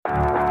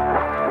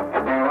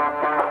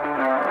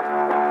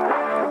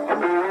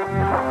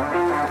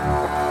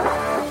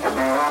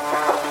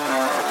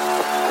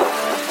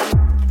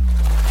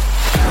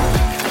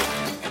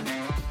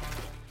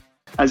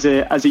as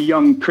a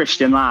young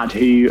Christian lad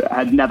who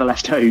had never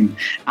left home,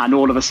 and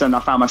all of a sudden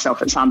I found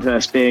myself at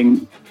Sandhurst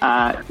being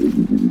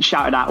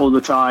shouted at all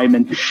the time,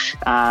 and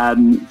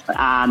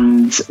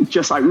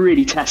just like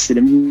really tested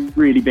and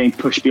really being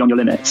pushed beyond your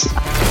limits.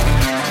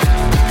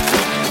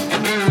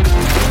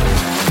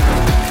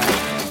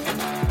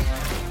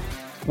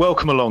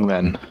 Welcome along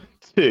then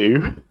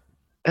to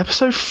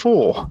episode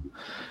 4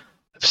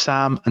 of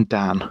Sam and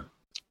Dan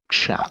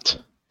Chat.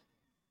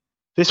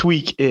 This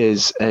week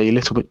is a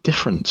little bit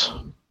different.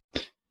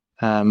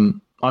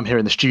 I'm here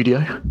in the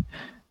studio,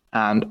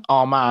 and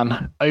our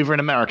man over in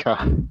America,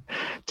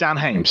 Dan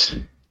Hames.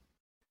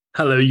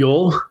 Hello,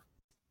 y'all.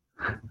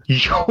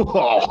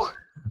 Y'all.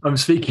 I'm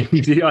speaking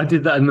to you. I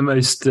did that in the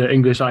most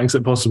English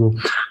accent possible.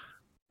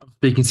 I'm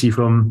speaking to you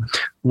from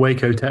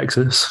Waco,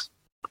 Texas,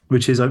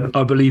 which is,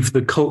 I believe,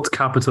 the cult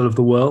capital of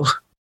the world.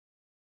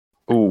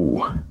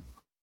 Ooh.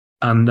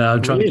 And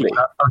I'm trying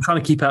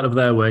to keep out of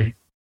their way.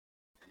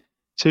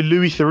 So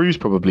Louis Theroux's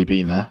probably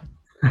been there.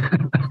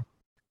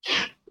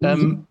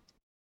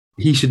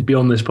 He should be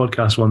on this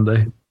podcast one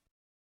day.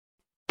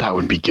 That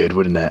would be good,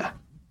 wouldn't it?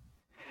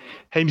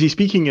 Hamesy,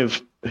 speaking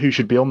of who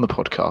should be on the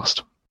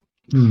podcast,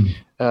 can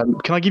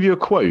I give you a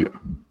quote?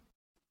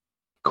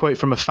 Quote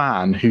from a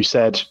fan who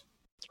said,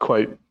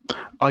 quote,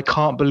 "I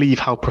can't believe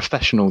how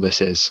professional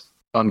this is,"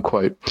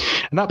 unquote.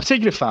 And that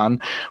particular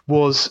fan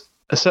was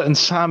a certain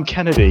Sam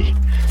Kennedy,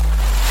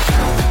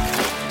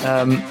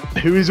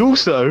 who is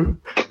also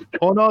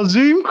on our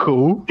Zoom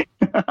call.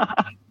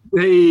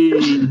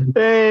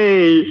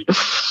 Hey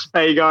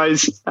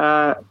guys.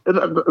 I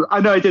know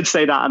I did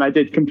say that and I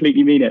did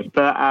completely mean it,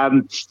 but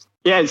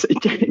yeah, it's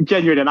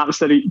genuinely an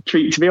absolute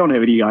treat to be on here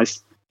with you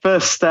guys.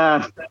 First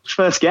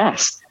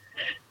guest.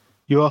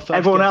 You are first.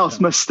 Everyone else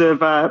must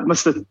have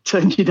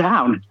turned you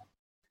down.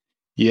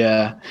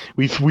 Yeah,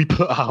 we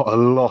put out a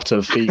lot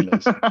of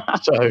feelers.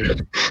 So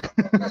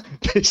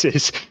this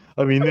is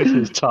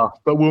tough,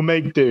 but we'll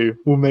make do.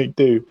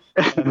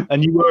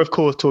 And you were, of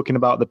course, talking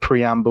about the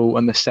preamble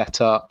and the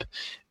setup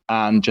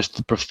and just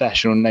the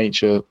professional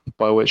nature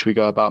by which we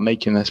go about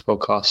making this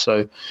podcast.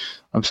 So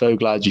I'm so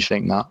glad you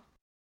think that.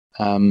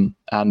 And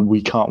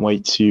we can't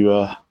wait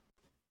to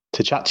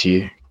chat to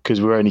you, because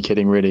we're only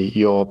kidding, really.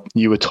 You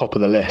were top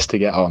of the list to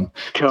get on.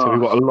 God. So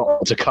we've got a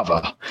lot to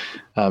cover.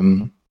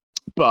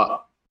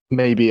 But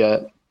maybe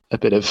a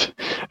bit of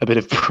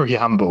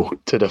preamble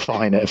to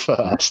define it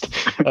first.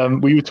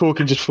 We were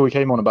talking just before we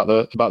came on about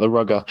the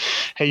rugger.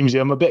 Hamesy,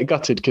 I'm a bit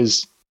gutted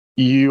because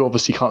you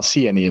obviously can't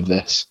see any of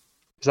this.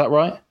 Is that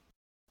right?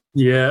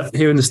 Yeah,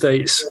 here in the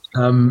States,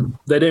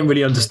 they don't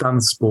really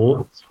understand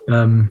sport.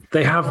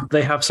 They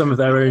have some of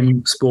their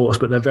own sports,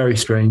 but they're very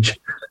strange,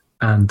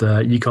 and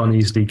you can't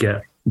easily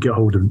get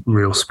hold of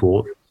real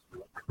sport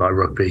like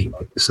rugby.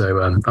 So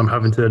I'm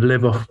having to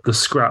live off the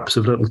scraps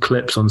of little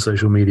clips on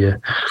social media.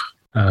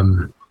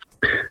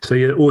 So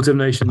yeah, Autumn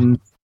Nation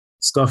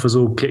stuff has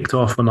all kicked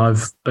off, and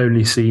I've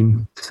only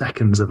seen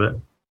seconds of it.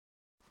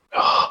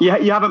 Yeah,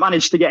 you haven't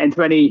managed to get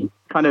into any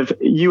kind of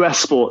US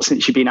sports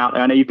since you've been out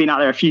there. I know you've been out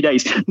there a few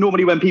days.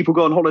 Normally when people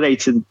go on holiday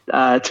to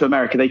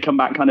America, they come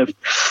back kind of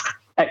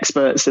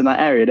experts in that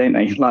area, don't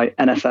they? Like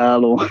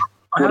NFL or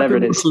whatever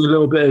it is. A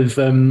little bit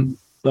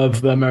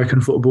of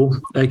American football,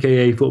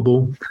 aka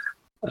football,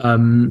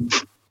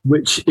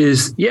 which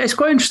is, it's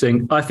quite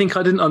interesting. I think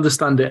I didn't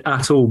understand it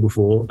at all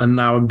before, and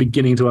now I'm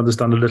beginning to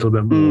understand a little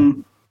bit more.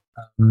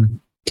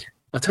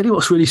 I'll tell you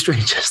what's really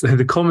strange is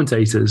the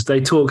commentators,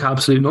 they talk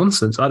absolute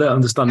nonsense. I don't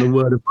understand a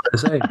word of what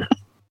they're saying.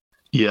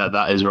 Yeah,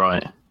 that is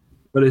right.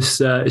 But it's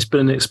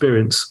been an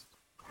experience.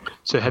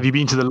 So have you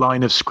been to the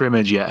line of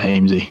scrimmage yet,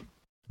 Hamesy?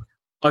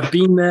 I've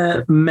been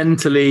there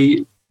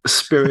mentally,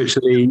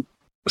 spiritually,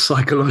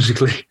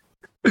 psychologically.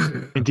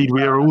 Indeed,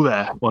 we are all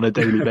there on a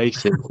daily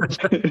basis.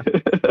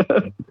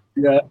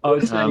 Yeah, I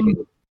would say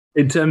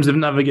in terms of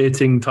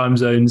navigating time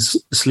zones,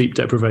 sleep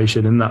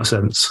deprivation in that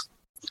sense,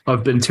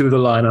 I've been to the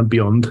line and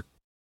beyond.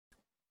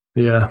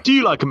 Yeah. Do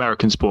you like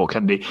American sport,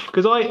 Kennedy?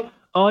 Because I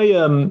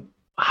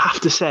have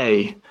to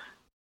say,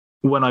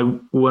 when I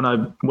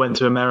went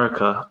to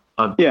America,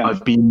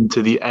 I've been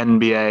to the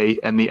NBA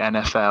and the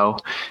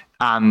NFL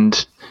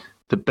and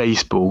the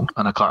baseball,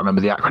 and I can't remember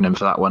the acronym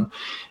for that one.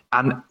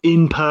 And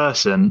in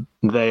person,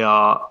 they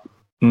are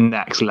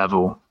next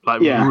level,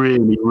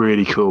 really,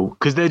 really cool,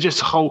 because they're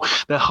just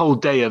they're whole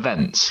day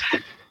events.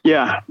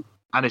 Yeah,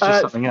 and it's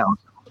just something else.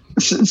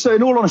 So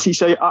in all honesty,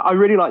 I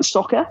really like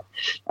soccer.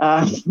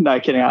 No,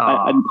 kidding.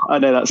 I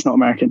know that's not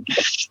American.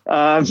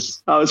 I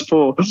was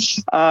poor.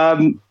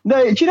 No,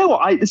 do you know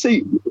what? I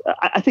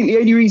think the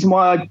only reason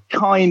why I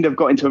kind of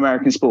got into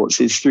American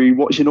sports is through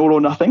watching All or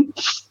Nothing,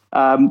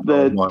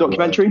 the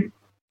documentary. Word.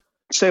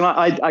 So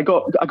I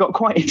got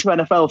quite into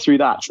NFL through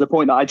that, to the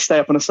point that I'd stay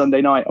up on a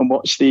Sunday night and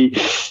watch the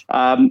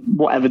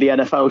whatever the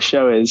NFL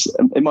show is.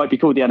 It might be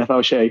called the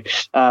NFL show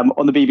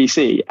on the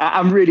BBC.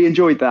 I really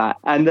enjoyed that.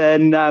 And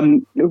then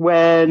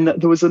when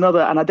there was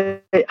another, and I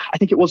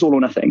think it was All or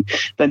Nothing,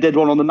 then did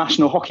one on the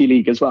National Hockey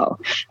League as well,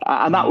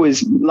 and that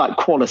was like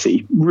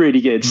quality,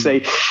 really good. So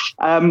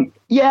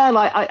Yeah,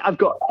 like I've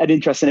got an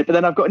interest in it, but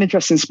then I've got an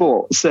interest in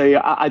sport. So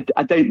I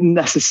don't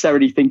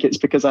necessarily think it's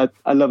because I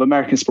love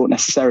American sport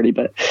necessarily,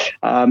 but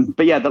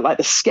yeah, the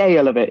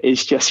scale of it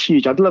is just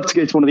huge. I'd love to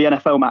go to one of the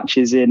NFL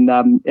matches in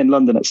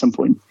London at some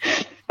point.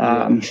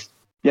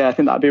 Yeah, I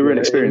think that'd be a real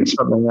experience.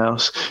 Something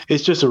else.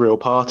 It's just a real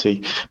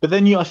party. But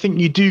then I think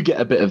you do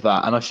get a bit of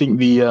that, and I think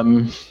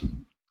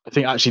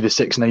actually the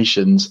Six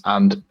Nations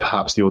and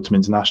perhaps the Autumn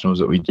Internationals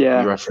that we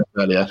referenced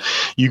earlier,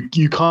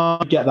 you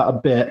can't get that a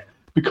bit,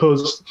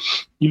 because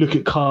you look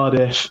at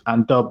Cardiff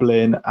and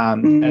Dublin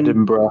and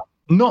Edinburgh,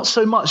 not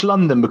so much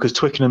London because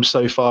Twickenham's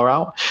so far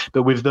out,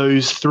 but with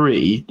those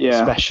three,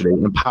 especially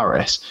in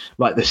Paris,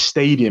 like the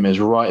stadium is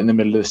right in the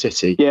middle of the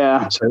city.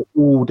 Yeah. So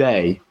all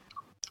day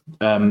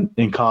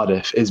in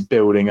Cardiff is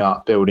building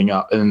up,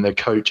 and the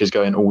coach is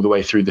going all the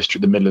way through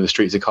the middle of the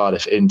streets of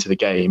Cardiff into the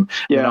game.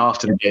 Yeah. And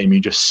after the game, you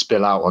just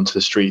spill out onto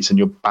the streets and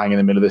you're bang in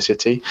the middle of the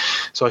city.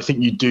 So I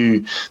think you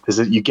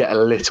get a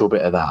little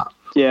bit of that.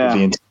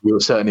 Yeah,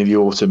 certainly the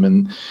Autumn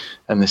and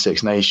the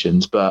Six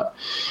Nations. But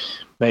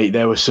mate,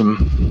 there were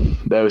some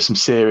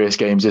serious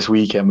games this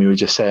weekend. We were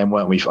just saying,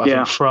 weren't we? I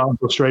think France,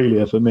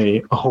 Australia for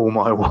me. Oh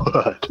my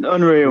word,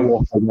 unreal!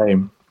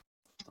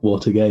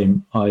 What a game!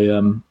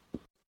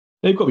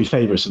 They've got to be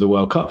favourites of the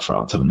World Cup,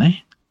 France, haven't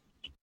they?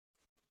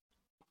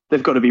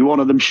 They've got to be one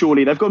of them,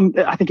 surely. They've gone,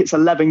 I think it's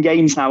 11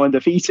 games now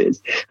undefeated,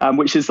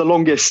 which is the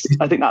longest.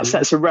 I think that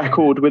sets a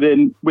record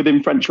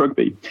within French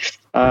rugby.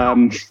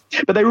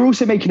 But they were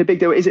also making a big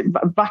deal. Is it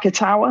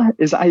Vakatawa?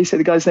 Is that how you say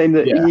the guy's name?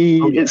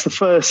 It's the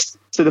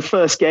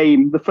first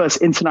game, the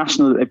first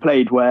international that they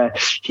played where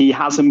he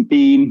hasn't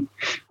been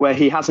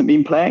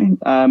playing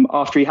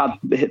after he had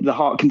the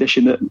heart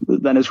condition that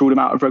then has ruled him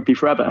out of rugby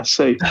forever.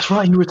 So that's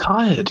right, he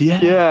retired.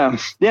 Yeah,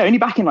 only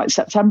back in like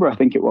September, I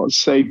think it was.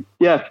 So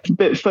yeah,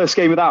 first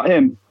game without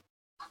him.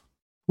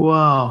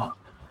 Wow.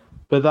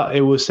 But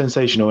it was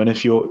sensational. And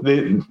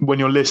when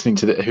you're listening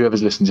to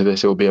whoever's listening to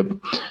this, it will be a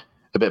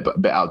bit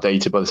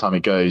outdated by the time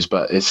it goes,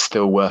 but it's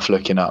still worth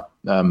looking up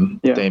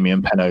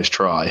Damien Penaud's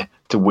try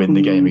to win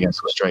the game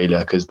against Australia,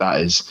 because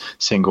that is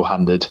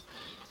single-handed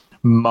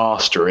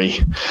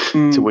mastery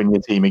to win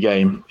your team a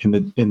game in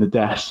the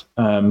death.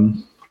 But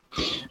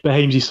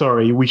Hamesy,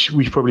 sorry,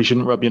 we probably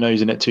shouldn't rub your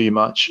nose in it too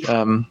much,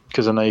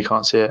 because I know you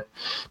can't see it.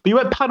 But you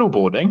went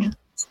paddleboarding.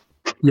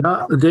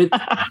 Yeah, I did.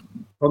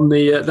 On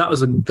the that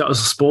was a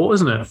sport,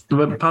 isn't it? We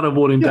went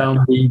paddleboarding down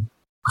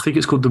I think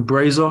it's called the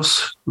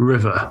Brazos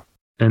River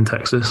in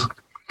Texas.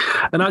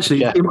 And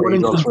actually, one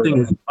interesting thing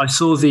is I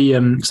saw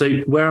so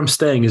where I'm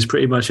staying is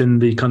pretty much in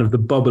the kind of the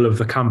bubble of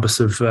the campus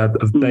of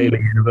Baylor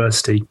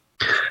University,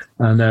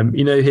 and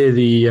here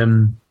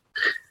the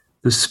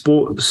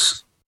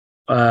sports.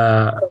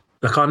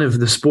 The kind of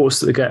the sports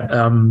that get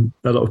a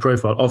lot of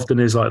profile often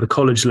is like the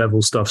college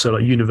level stuff, so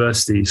like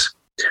universities.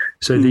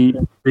 So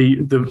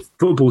the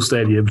football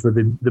stadium for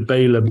the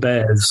Baylor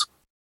Bears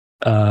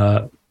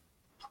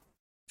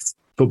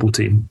football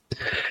team,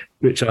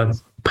 which I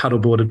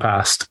paddleboarded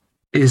past,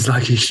 is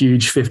like a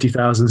huge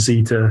 50,000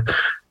 seater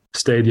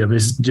stadium.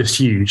 It's just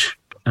huge,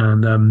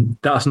 and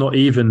that's not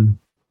even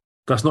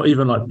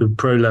like the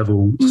pro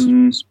level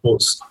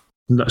sports.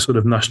 That sort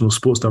of national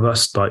sports stuff,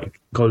 that's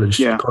like college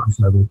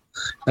level,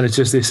 and it's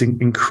just this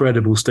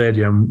incredible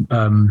stadium,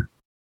 and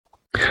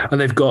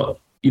they've got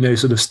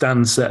sort of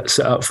stands set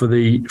up for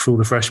all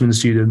the freshman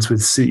students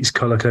with seats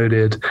color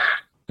coded,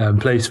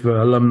 place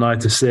for alumni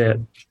to sit.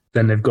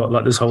 Then they've got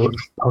like this whole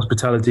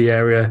hospitality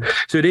area,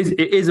 so it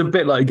is a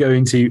bit like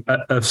going to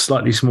a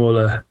slightly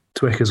smaller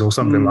Twickers or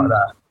something like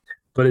that.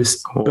 But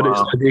it's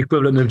the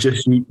equivalent of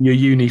just your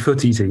uni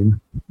footy team.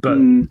 But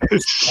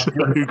it's so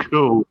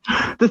cool.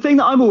 The thing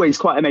that I'm always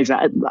quite amazed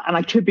at, and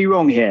I could be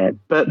wrong here,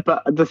 but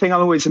the thing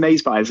I'm always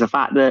amazed by is the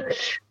fact that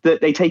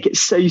they take it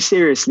so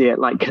seriously at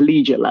like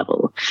collegiate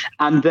level,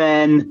 and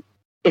then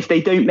if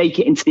they don't make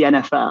it into the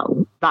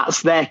NFL,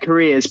 that's their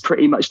careers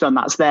pretty much done.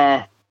 That's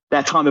their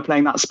time of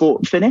playing that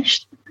sport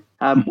finished.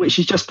 Which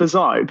is just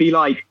bizarre. It'd be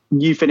like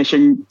you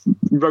finishing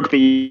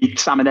rugby,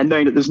 Sam, and then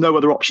knowing that there's no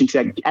other option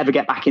to ever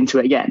get back into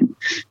it again.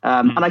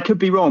 And I could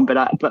be wrong, but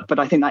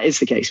I think that is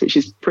the case, which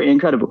is pretty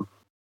incredible.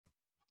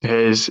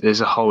 It is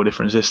a whole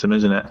different system,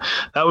 isn't it?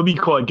 That would be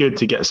quite good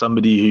to get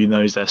somebody who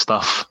knows their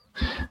stuff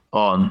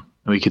on.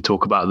 We could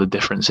talk about the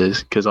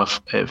differences, because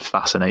it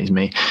fascinates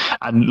me.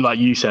 And like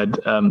you said,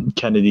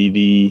 Kennedy,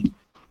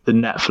 the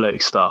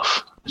Netflix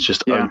stuff. It's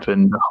just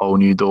opened a whole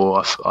new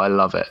door. I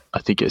love it.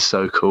 I think it's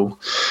so cool.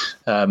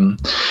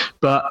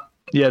 But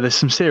yeah, there's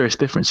some serious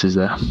differences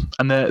there,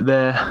 and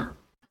they're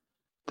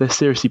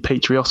seriously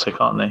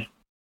patriotic, aren't they?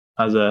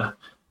 As a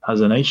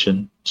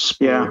nation.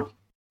 Sport,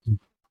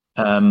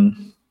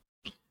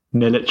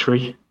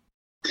 military.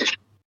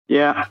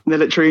 Yeah,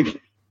 military.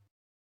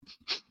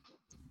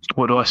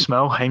 What do I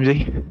smell,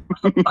 Hamesy?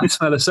 I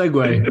smell a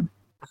segue.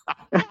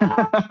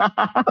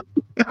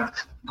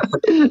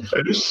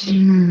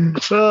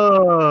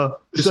 So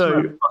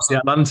across the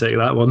Atlantic,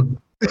 that one.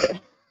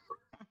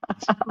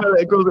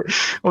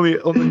 on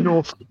the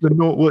north.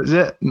 What is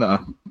it? No,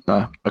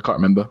 I can't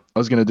remember. I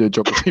was going to do a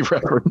geography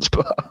reference,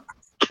 but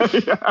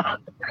Yeah.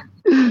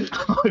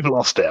 I've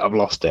lost it.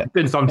 It's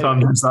been some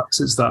time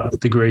since that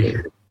degree.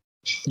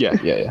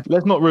 Yeah.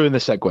 Let's not ruin the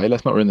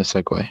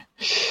segue.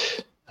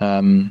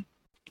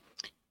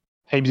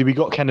 Hamesy, we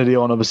got Kennedy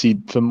on obviously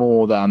for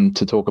more than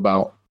to talk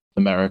about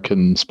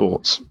American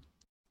sports.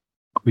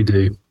 We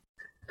do.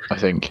 I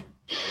think.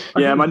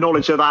 Yeah, my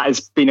knowledge of that has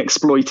been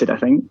exploited, I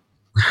think.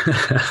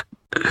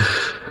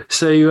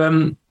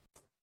 So,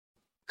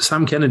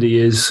 Sam Kennedy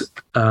is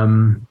a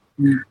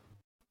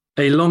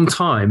long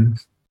time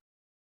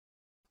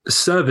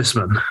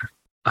serviceman.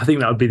 I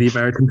think that would be the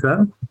American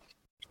term.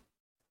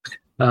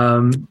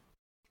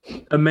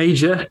 A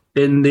major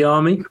in the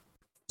army.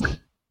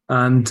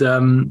 And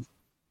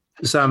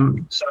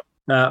Sam,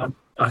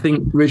 I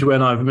think Ridgeway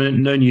and I have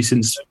known you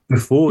since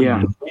before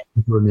you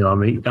were in the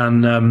army.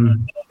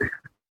 And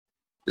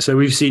so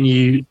we've seen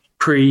you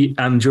pre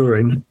and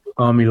during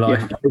army life.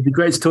 Yeah. It'd be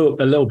great to talk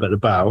a little bit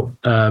about,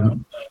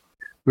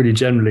 really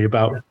generally,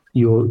 about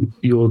your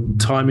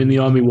time in the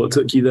army, what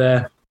took you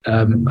there,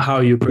 how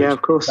you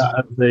approached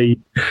that as a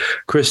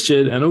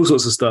Christian, and all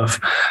sorts of stuff.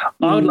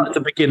 I would like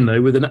to begin,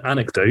 though, with an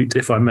anecdote,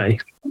 if I may.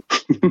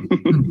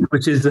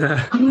 Which is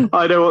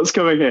I know what's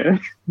coming here.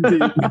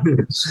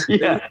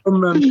 Yeah,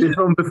 it's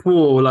from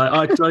before.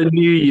 Like I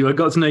knew you, I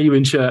got to know you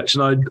in church,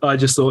 and I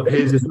just thought,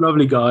 here's this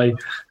lovely guy,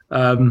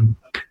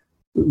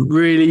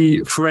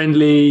 really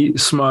friendly,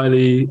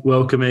 smiley,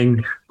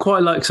 welcoming,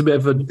 quite likes a bit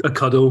of a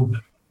cuddle.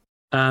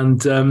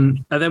 And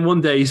then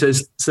one day he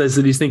says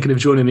that he's thinking of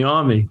joining the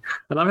army,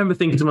 and I remember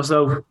thinking to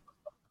myself,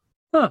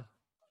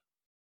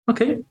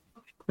 okay.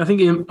 I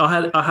think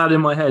I had in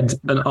my head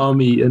an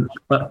army,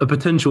 a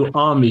potential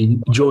army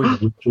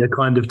joining, a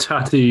kind of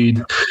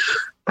tattooed,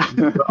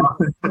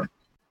 that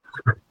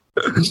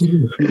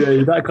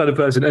kind of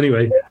person.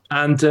 Anyway,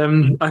 and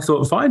I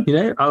thought, fine,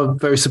 I'm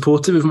very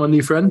supportive of my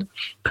new friend.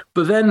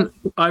 But then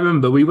I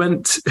remember we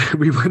went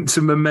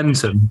to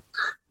Momentum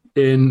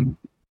in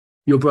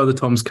your brother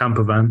Tom's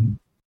camper van.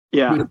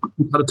 Yeah,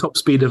 we had a top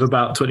speed of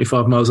about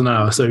 25 miles an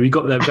hour, so we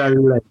got there very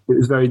late. It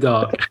was very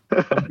dark.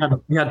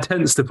 We had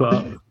tents to put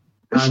up.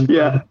 And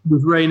it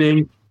was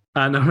raining,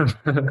 and I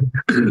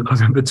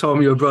remember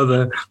Tom, your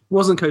brother,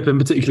 wasn't coping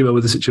particularly well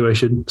with the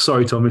situation.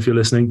 Sorry, Tom, if you're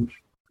listening.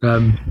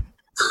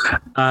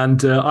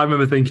 And I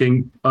remember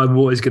thinking,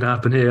 what is going to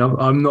happen here?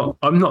 I'm not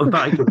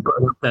that good at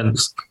putting up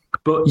tents.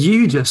 But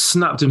you just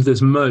snapped into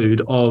this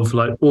mode of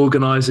like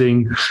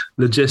organising,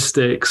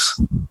 logistics,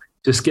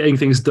 just getting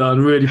things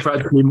done, really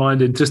practically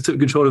minded, just took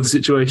control of the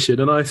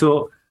situation. And I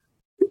thought,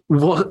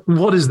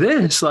 what is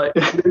this? Like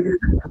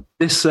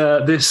this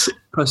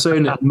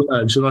persona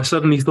emerged, and I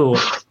suddenly thought,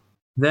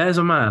 there's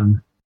a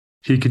man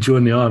who could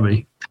join the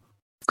army.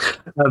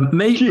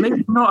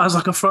 Maybe not as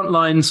like a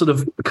frontline sort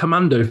of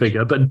commando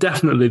figure, but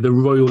definitely the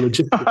Royal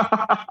Logistics.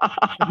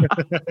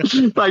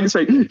 Thanks,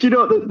 mate. Do you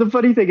know what the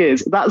funny thing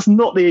is? That's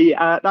not the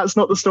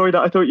story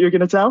that I thought you were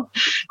going to tell.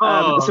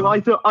 So I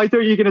thought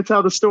you were going to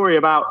tell the story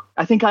about.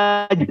 I think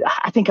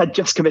I'd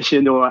just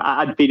commissioned, or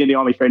I'd been in the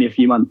army for only a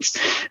few months,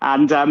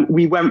 and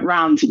we went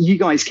round. You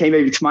guys came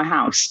over to my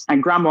house,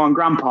 and Grandma and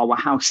Grandpa were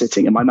house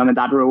sitting, and my mum and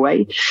Dad were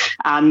away,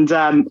 and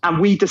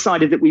we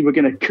decided that we were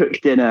going to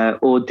cook dinner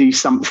or do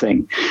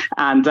something.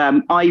 And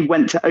I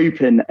went to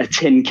open a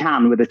tin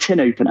can with a tin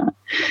opener,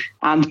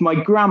 and my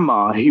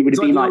grandma, who would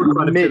have been like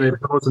tin,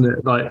 wasn't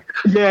it? Like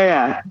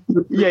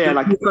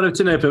like kind of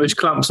tin opener which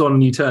clamps on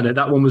and you turn it.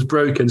 That one was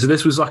broken, so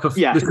this was like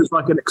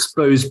an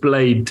exposed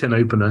blade tin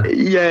opener.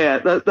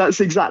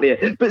 That's exactly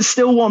it. But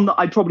still one that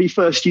I probably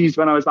first used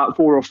when I was about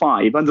 4 or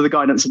 5 under the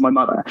guidance of my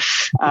mother.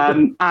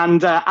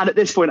 And at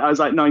this point I was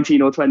like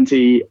 19 or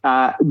 20,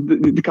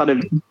 kind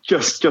of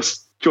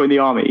just joined the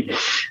army,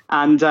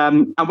 and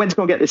I went to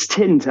go and get this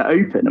tin to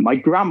open, and my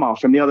grandma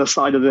from the other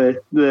side of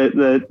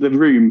the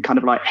room kind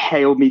of like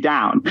hailed me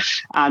down,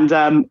 and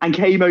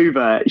came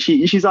over.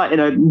 She's like in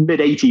her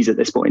mid-80s at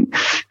this point,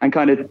 and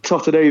kind of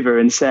tottered over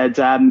and said,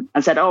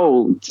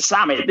 "Oh,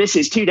 Sam, this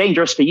is too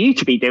dangerous for you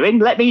to be doing.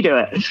 Let me do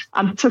it,"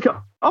 and took it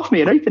off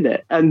me and opened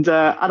it. And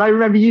I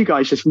remember you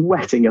guys just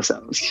wetting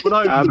yourselves.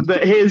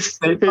 But here's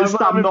Sam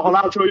not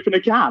allowed to open a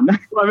can.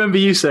 What I remember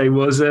you saying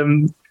was,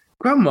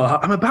 Grandma,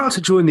 I'm about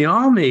to join the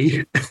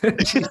army.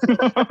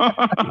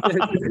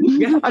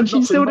 And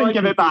she still didn't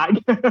give it back.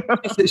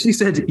 She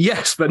said,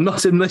 yes, but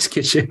not in this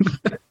kitchen.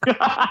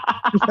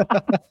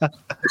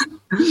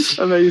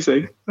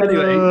 Amazing.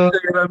 Anyway,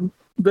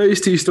 those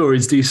two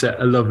stories do set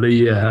a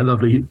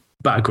lovely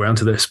background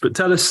to this. But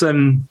tell us,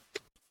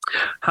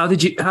 how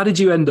did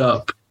you end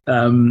up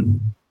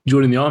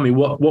joining the army?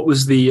 What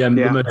was the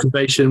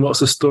motivation?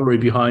 What's the story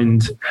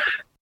behind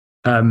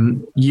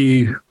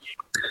you?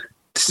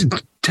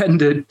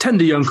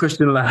 Tender young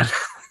Christian lad,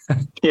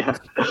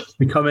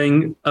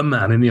 becoming a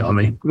man in the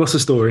army. What's the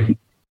story?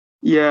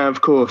 Yeah,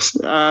 of course.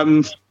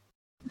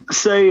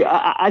 So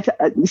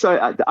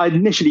I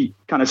initially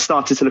kind of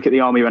started to look at the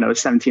army when I was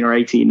 17 or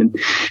 18,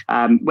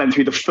 and went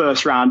through the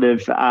first round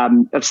of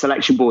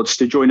selection boards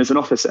to join as an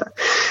officer.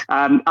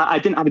 I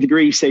didn't have a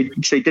degree, so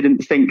didn't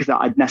think that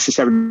I'd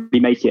necessarily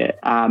make it,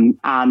 and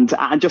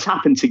just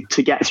happened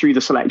to get through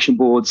the selection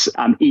boards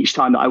each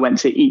time that I went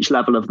to each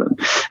level of them,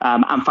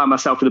 and found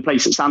myself with a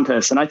place at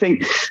Sandhurst. And I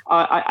think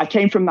I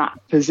came from that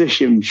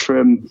position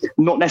from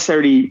not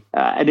necessarily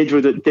an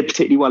individual that did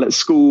particularly well at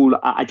school.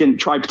 I didn't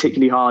try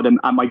particularly hard, and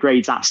my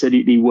grades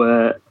absolutely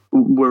were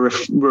a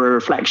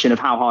reflection of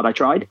how hard I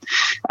tried.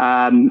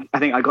 I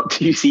think I got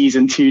 2 C's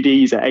and 2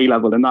 D's at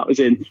A-level, and that was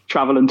in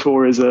travel and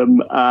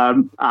tourism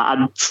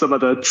and some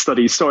other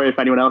studies. Sorry if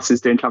anyone else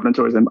is doing travel and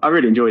tourism. I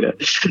really enjoyed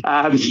it,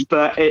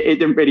 but it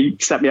didn't really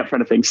set me up for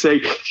anything. So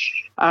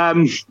I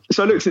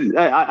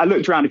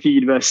looked around a few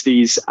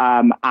universities,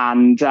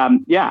 and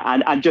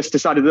just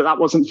decided that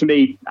wasn't for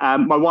me.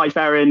 My wife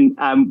Erin,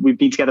 we've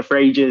been together for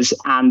ages,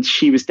 and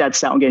she was dead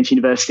set on getting to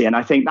university, and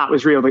I think that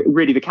was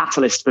really the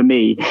catalyst for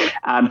me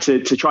to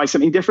try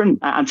something different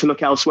and to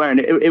look elsewhere. And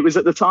it was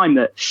at the time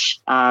that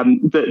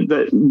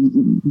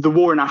the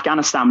war in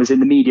Afghanistan was in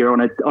the media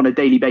on a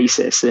daily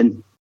basis,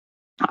 and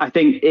I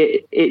think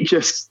it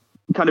just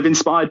kind of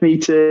inspired me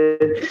to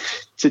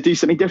do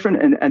something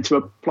different and to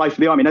apply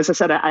for the army. And as I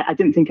said, I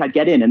didn't think I'd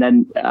get in, and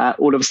then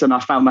all of a sudden I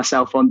found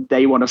myself on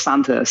day one of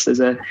Sandhurst as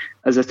a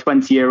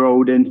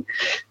 20-year-old and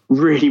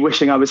really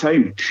wishing I was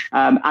home.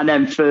 And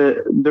then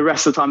for the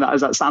rest of the time that I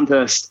was at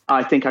Sandhurst,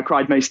 I think I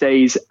cried most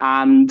days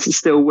and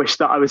still wished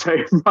that I was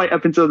home right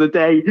up until the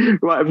day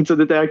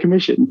I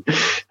commissioned.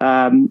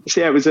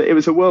 It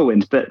was a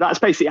whirlwind, but that's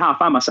basically how I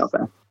found myself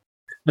there.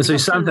 And so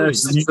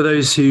Sandhurst, for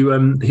those who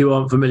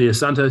aren't familiar,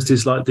 Sandhurst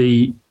is like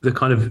the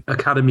kind of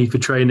academy for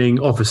training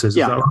officers.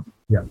 Is that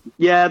right?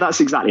 Yeah, that's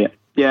exactly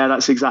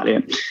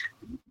it.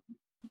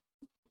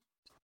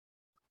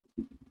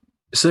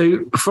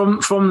 So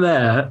from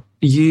there,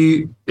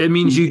 it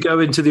means you go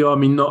into the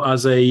army not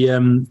as a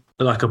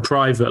like a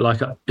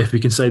private, if we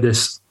can say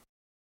this.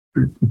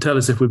 Tell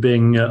us if we're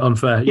being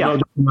unfair. You're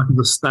not like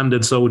a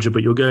standard soldier,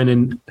 but you're going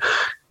in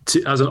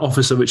as an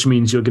officer, which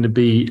means you're going to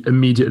be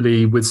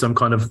immediately with some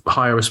kind of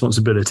higher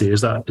responsibility.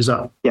 Is that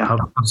how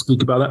to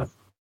speak about that?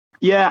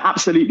 Yeah,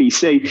 absolutely.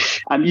 So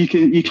you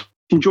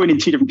can join in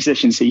 2 different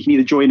positions. So you can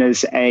either join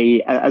as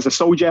a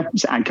soldier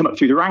and come up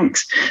through the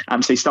ranks,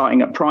 so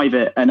starting at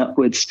private and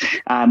upwards,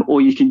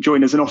 or you can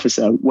join as an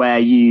officer, where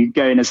you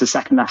go in as a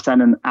second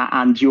lieutenant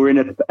and you're in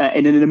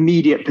an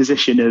immediate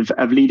position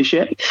of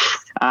leadership.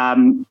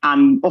 And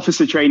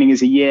officer training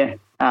is a year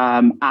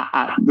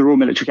at the Royal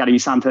Military Academy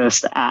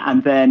Sandhurst,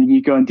 and then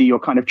you go and do your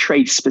kind of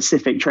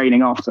trade-specific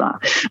training after that,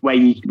 where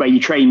you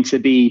train to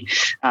be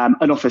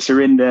an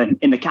officer in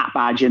the cap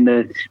badge in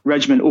the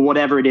regiment or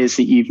whatever it is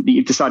that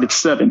you've decided to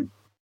serve in.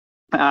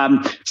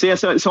 So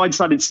I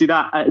decided to do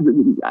that.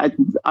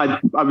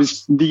 I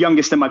was the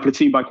youngest in my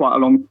platoon by quite a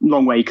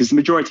long way, because the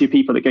majority of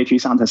people that go through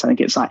Sandhurst, I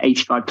think it's like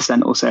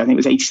 85% or so, I think it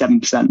was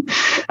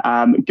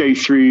 87%, go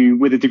through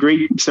with a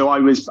degree. So I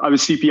was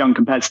super young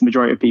compared to the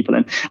majority of people,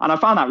 and I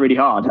found that really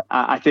hard.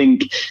 I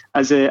think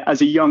as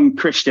a young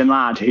Christian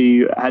lad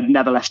who had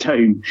never left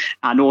home,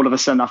 and all of a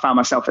sudden I found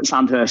myself at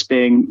Sandhurst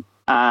being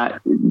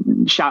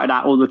shouted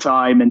at all the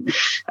time,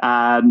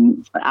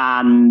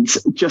 and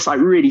just like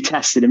really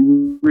tested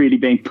and really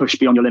being pushed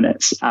beyond your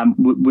limits,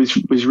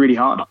 was really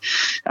hard.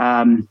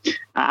 And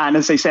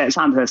as they say at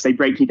Sandhurst, they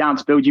break you down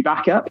to build you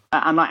back up.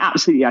 And like,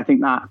 absolutely, I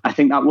think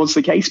that was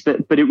the case,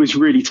 but it was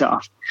really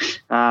tough.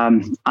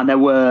 And there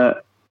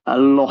were a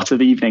lot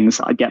of evenings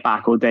that I'd get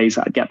back, or days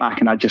that I'd get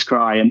back, and I'd just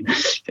cry. And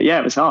yeah,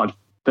 it was hard.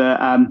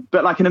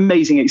 But like an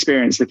amazing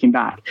experience looking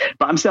back.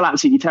 But I'm still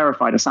absolutely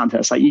terrified of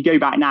Sandhurst. Like, you go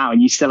back now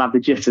and you still have the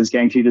jitters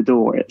going through the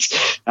door.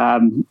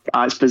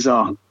 It's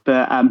bizarre.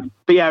 But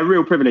yeah, a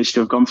real privilege to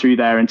have gone through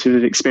there and to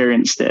have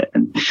experienced it,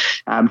 and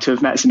to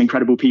have met some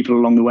incredible people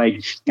along the way,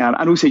 and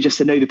also just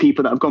to know the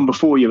people that have gone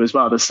before you as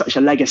well. There's such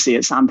a legacy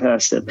at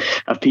Sandhurst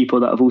of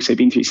people that have also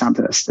been through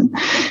Sandhurst,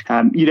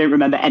 and you don't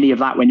remember any of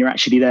that when you're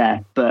actually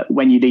there, but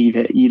when you leave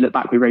it, you look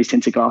back with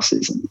rose-tinted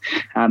glasses,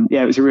 and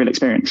yeah, it was a real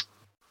experience.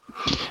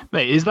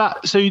 Mate, is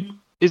that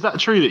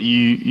true that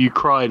you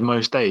cried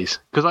most days?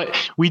 Because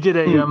we did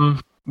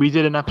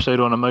an episode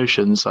on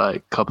emotions maybe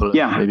a couple of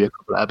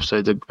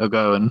episodes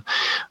ago, and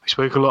we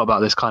spoke a lot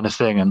about this kind of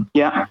thing. And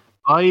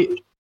I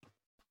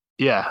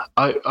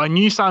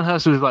knew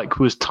Sandhurst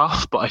was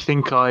tough, but I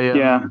think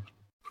I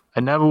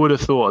never would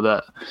have thought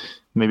that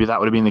maybe that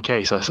would have been the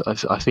case.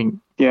 I think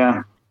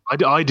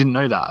I didn't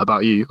know that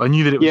about you. I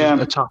knew that it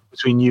was a tough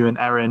between you and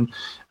Erin,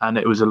 and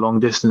it was a long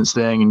distance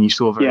thing, and you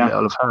saw very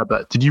little of her.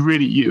 But did you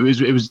really? It was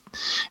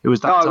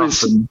that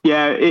tough.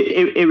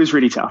 It was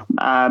really tough.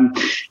 I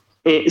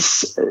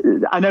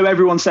know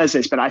everyone says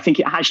this, but I think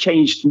it has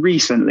changed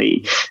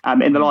recently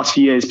in the last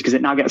few years, because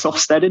it now gets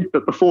Ofsteded.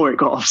 But before it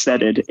got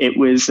Ofsteded, it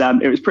was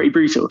pretty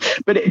brutal.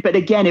 But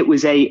again, it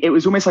was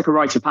almost like a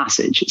rite of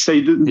passage. So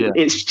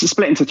it's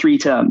split into 3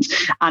 terms,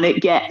 and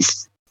it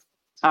gets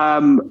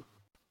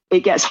it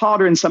gets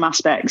harder in some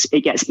aspects.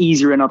 It gets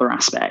easier in other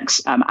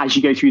aspects as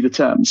you go through the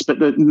terms. But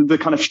the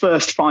kind of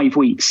first 5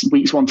 weeks,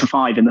 weeks 1 to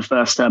 5 in the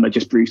first term are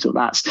just brutal.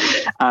 That's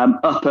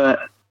up at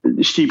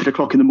stupid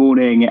o'clock in the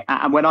morning.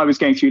 And when I was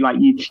going through, like,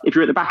 if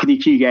you're at the back of the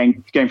queue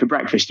going for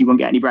breakfast, you won't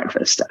get any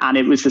breakfast. And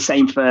it was the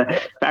same for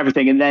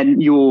everything. And then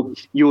you're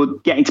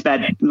getting to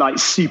bed like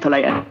super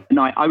late at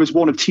night. I was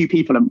one of 2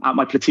 people at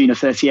my platoon of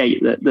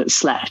 38 that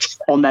slept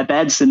on their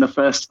beds in the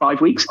first 5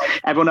 weeks.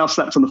 Everyone else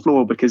slept on the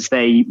floor because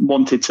they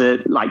wanted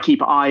to like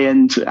keep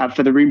ironed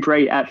for the room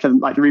parade, for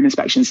like the room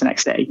inspections the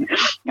next day.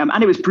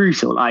 And it was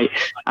brutal. Like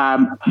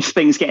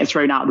things getting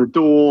thrown out the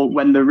door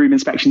when the room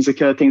inspections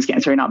occurred, things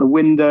getting thrown out the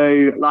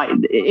window. Like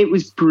it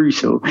was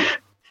brutal.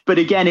 But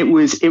again, it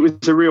was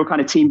a real kind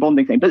of team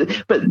bonding thing. But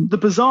the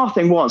bizarre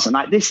thing was, and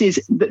like this is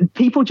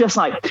people just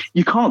like,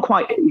 you can't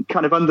quite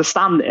kind of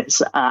understand this,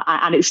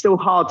 and it's still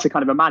hard to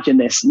kind of imagine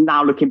this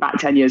now looking back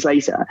 10 years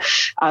later.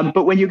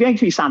 But when you're going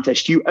through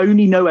Sandhurst, you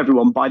only know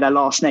everyone by their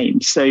last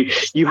names. So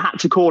you had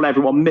to call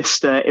everyone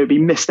Mr. It would be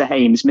Mr.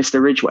 Hames,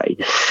 Mr. Ridgway.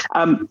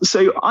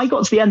 So I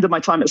got to the end of my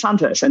time at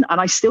Sandhurst, and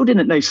I still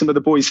didn't know some of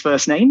the boys'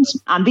 first names.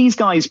 And these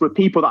guys were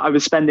people that I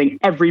was spending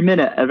every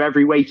minute of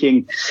every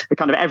waking,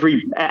 kind of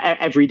every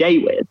day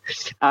with,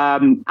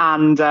 and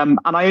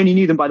I only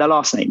knew them by their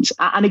last names.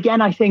 And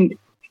again, I think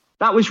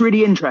that was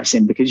really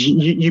interesting because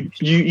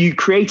you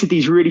created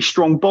these really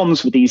strong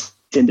bonds with these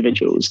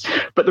individuals,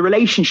 but the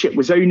relationship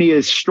was only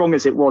as strong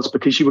as it was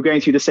because you were going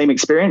through the same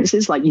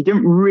experiences. Like you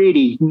didn't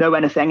really know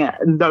anything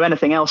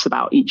else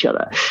about each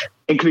other,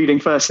 including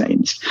first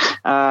names.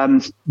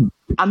 And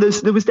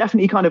there was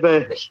definitely kind of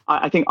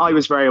I think I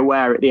was very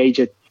aware at the age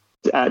of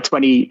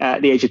 20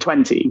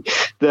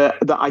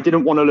 that I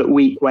didn't want to look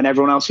weak when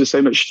everyone else was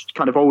so much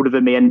kind of older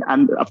than me,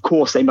 and of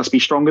course they must be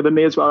stronger than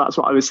me as well. That's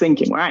what I was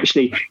thinking, where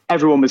actually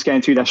everyone was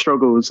going through their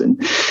struggles. And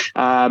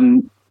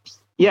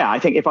I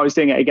think if I was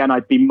doing it again,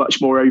 I'd be much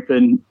more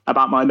open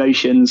about my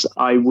emotions.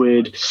 I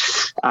would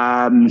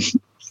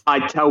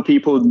I'd tell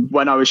people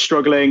when I was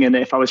struggling and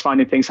if I was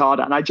finding things hard,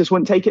 and I just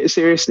wouldn't take it as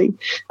seriously.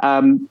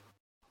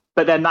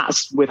 But then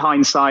that's with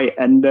hindsight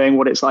and knowing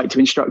what it's like to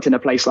instruct in a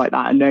place like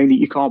that, and knowing that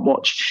you can't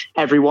watch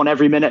everyone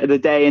every minute of the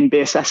day and be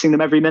assessing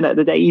them every minute of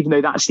the day, even though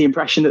that's the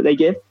impression that they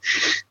give.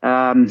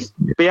 But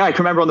yeah, I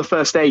can remember on the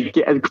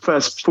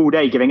first full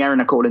day, giving Erin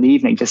a call in the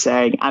evening, just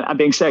saying, and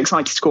being so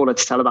excited to call her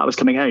to tell her that I was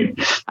coming home,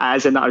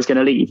 as in that I was going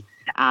to leave.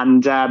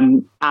 And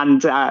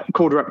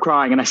called her up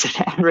crying, and I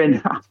said,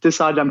 Erin, I've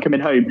decided I'm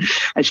coming home.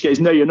 And she goes,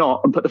 no, you're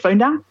not, and put the phone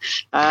down.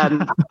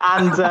 But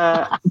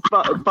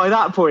by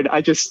that point,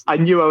 I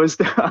knew I was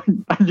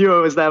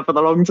there for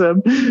the long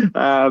term.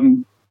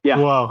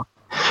 Wow.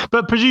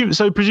 But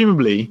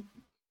presumably,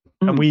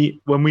 and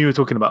when we were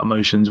talking about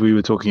emotions, we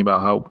were talking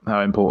about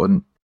how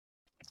important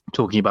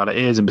talking about it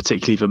is, and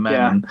particularly for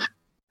men.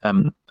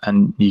 Yeah.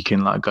 And you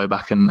can like go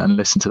back and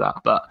listen to that,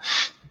 but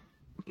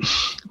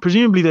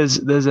presumably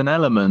there's an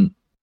element,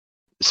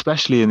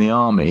 especially in the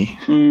army,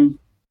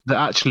 that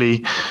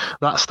actually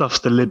that stuff's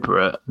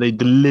deliberate. They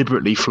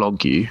deliberately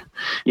flog you,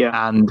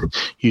 and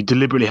you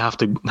deliberately have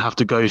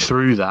to go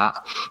through that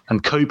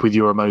and cope with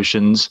your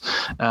emotions,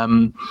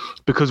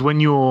 because when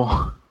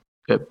you're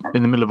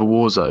in the middle of a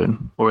war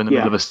zone or in the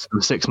middle of a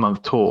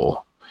 6-month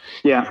tour,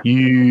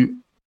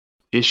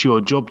 it's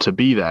your job to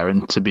be there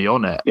and to be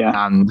on it,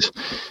 and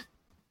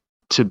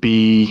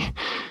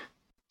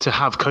to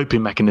have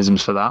coping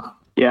mechanisms for that.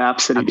 Yeah,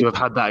 absolutely. And to have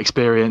had that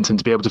experience and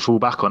to be able to fall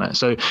back on it.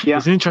 So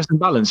it's an interesting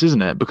balance,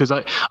 isn't it? Because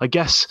I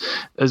guess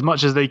as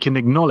much as they can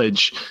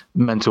acknowledge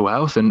mental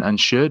health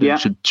and should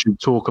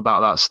talk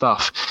about that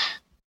stuff,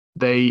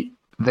 you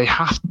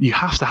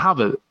have to have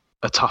a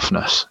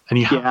toughness, and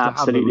you have to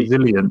have a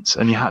resilience,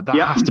 and that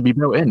has to be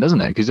built in,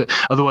 doesn't it? Because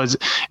otherwise,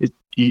 it's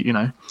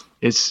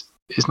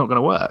not going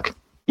to work.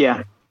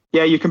 Yeah.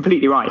 Yeah, you're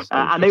completely right.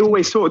 And they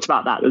always talked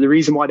about that. The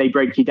reason why they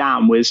broke you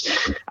down was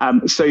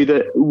so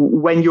that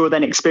when you're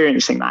then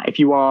experiencing that, if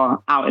you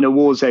are out in a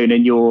war zone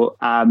and you're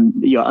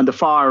under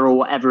fire or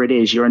whatever it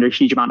is, you're under a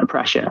huge amount of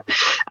pressure,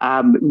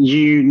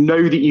 you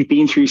know that you've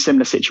been through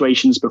similar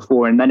situations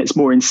before, and then it's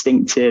more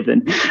instinctive.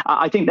 And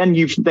I think then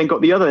you've then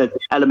got the other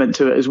element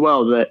to it as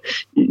well, that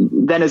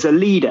then as a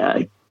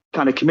leader,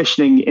 kind of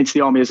commissioning into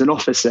the army as an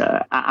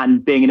officer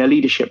and being in a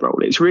leadership role,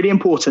 it's really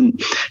important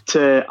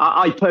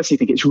I personally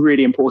think it's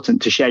really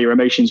important to share your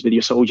emotions with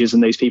your soldiers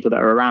and those people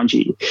that are around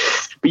you.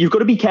 But you've got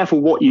to be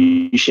careful what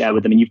you share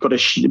with them, and you've got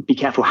to be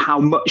careful how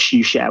much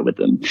you share with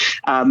them,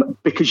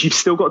 because you've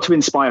still got to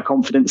inspire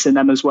confidence in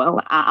them as well.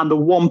 And the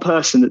one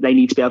person that they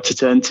need to be able to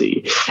turn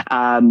to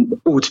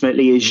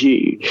ultimately is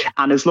you.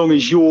 And as long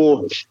as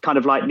you're kind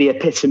of like the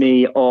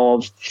epitome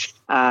of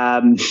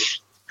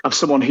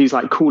someone who's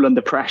like cool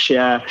under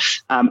pressure,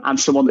 and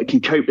someone that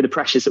can cope with the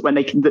pressures, that when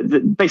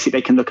basically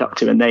they can look up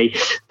to, and they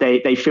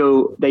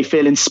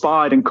feel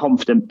inspired and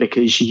confident,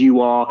 because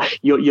your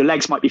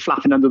legs might be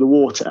flapping under the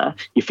water,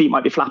 your feet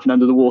might be flapping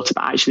under the water,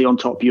 but actually on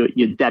top you're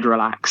dead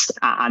relaxed,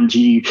 and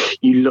you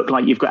look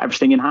like you've got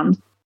everything in hand.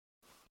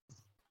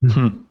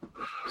 Mm-hmm.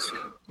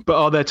 But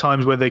are there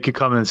times where they could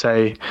come and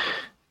say,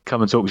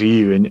 come and talk to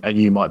you, and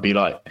you might be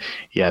like,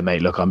 yeah,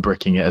 mate, look, I'm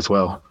bricking it as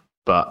well.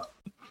 But,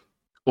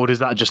 or does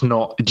that just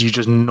not, do you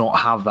just not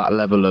have that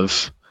level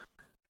of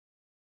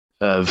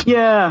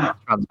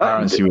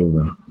transparency with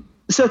them?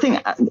 So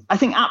I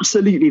think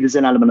absolutely there's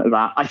an element of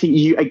that. I think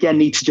you, again,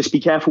 need to just be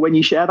careful when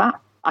you share that.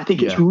 I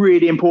think it's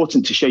really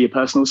important to show your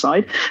personal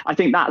side. I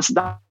think that's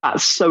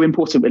so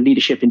important with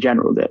leadership in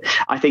general, that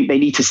I think they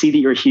need to see that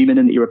you're a human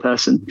and that you're a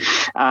person.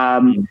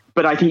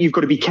 But I think you've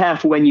got to be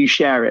careful when you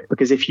share it,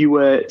 because if you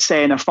were,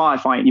 say, in a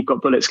firefight and you've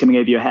got bullets coming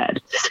over your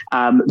head,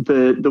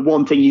 the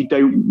one thing you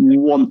don't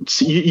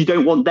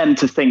want them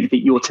to think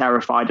that you're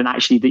terrified and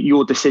actually that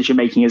your decision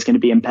making is going to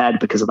be impaired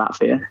because of that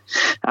fear.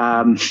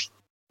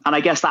 And I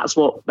guess that's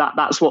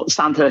what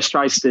Sandhurst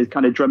tries to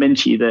kind of drum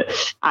into you, that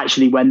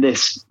actually when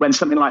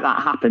something like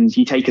that happens,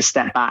 you take a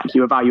step back,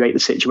 you evaluate the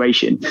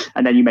situation,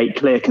 and then you make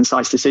clear,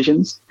 concise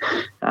decisions.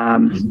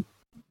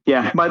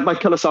 My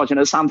colour sergeant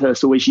at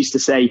Sandhurst always used to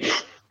say,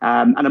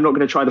 and I'm not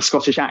going to try the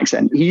Scottish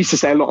accent, he used to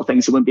say a lot of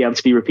things that wouldn't be able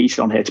to be repeated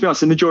on here. To be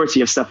honest, the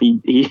majority of stuff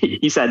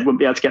he said wouldn't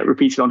be able to get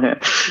repeated on here.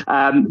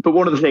 But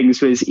one of the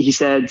things was, he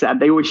said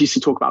they always used to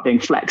talk about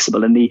being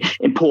flexible and the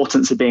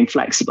importance of being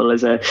flexible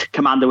as a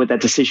commander with their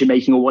decision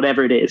making or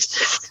whatever it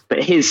is.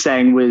 But his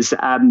saying was,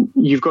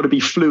 you've got to be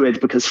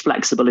fluid because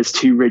flexible is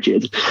too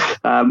rigid.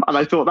 And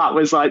I thought that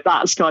was like,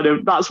 that's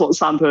what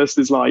Sandhurst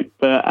is like.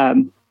 But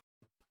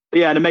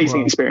an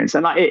amazing experience,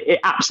 and it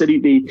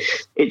absolutely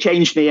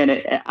changed me, and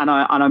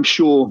I'm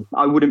sure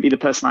I wouldn't be the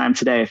person I am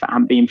today if it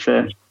hadn't been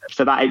for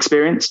that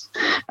experience,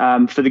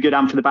 for the good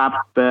and for the bad.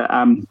 But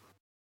a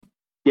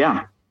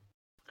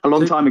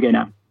long time ago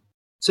now.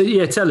 So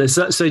tell us.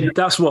 So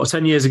that's what,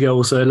 10 years ago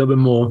or so, a little bit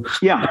more.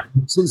 Yeah.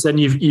 Since then,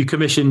 you've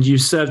commissioned,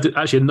 you've served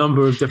actually a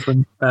number of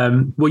different.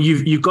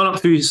 You've gone up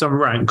through some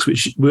ranks,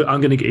 which I'm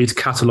going to get you to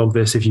catalogue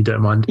this if you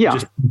don't mind. Yeah.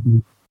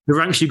 The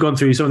ranks you've gone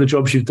through, some of the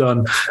jobs you've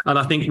done, and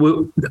I think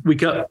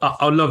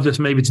I'd love this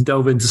maybe to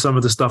delve into some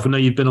of the stuff. I know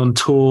you've been on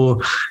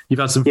tour, you've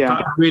had some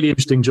really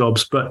interesting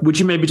jobs, but would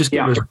you maybe just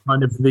give us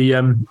kind of the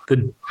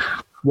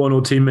 1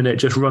 or 2 minute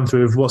just run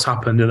through of what's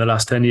happened in the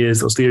last 10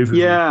 years? That's the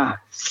overview.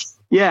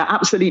 Yeah,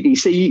 absolutely.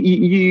 So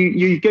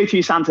you go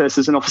through Sandhurst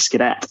as an officer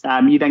cadet.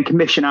 You then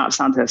commission out of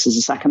Sandhurst as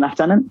a second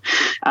lieutenant,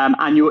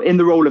 and you're in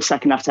the role of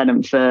second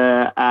lieutenant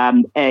for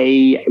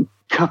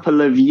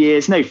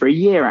for a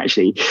year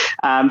actually.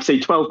 So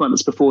 12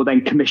 months before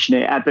then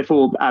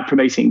before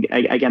promoting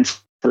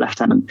against the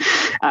lieutenant.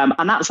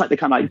 And that's like the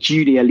kind of like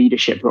junior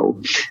leadership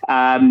role. So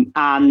I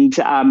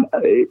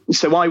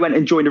went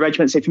and joined a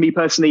regiment. So for me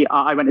personally,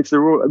 I went into the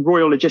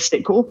Royal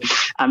Logistic Corps.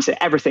 So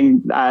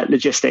everything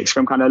logistics,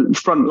 from kind of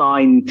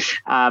frontline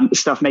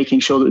stuff, making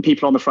sure that the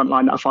people on the front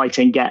line that are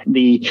fighting get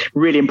the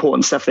really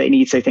important stuff they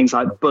need. So things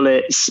like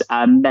bullets,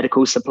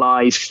 medical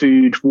supplies,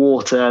 food,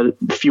 water,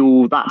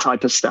 fuel, that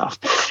type of stuff.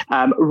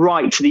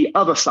 Right to the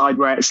other side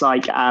where it's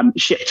like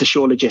ship to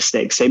shore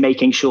logistics. So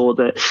making sure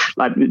that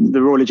like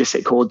the Royal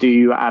Logistic Corps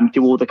do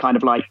all the kind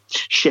of like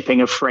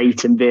shipping of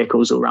freight and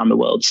vehicles all around the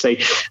world. So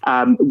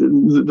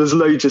there's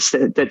loads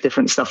of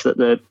different stuff that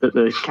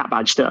the Cat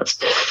Badge does.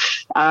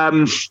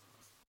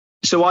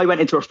 So I went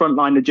into a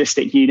frontline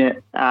logistic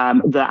unit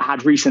that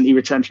had recently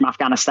returned from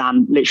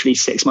Afghanistan, literally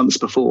 6 months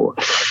before,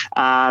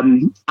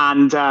 and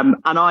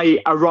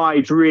I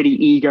arrived really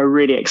eager,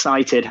 really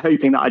excited,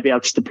 hoping that I'd be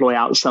able to deploy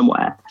out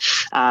somewhere.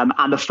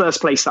 And the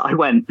first place that I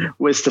went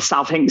was to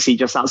South Hinksey,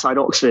 just outside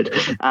Oxford, to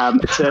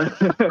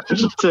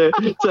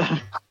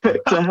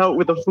help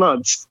with the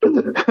floods.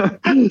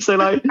 So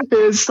like,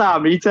 here's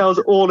Sam. He tells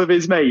all of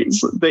his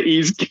mates that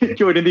he's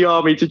joining the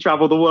army to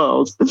travel the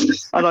world,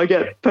 and I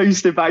get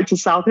posted back to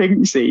South Hinksey.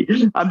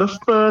 And the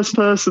first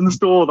person's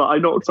door that I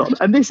knocked on,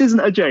 and this isn't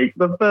a joke,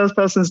 the first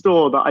person's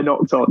door that I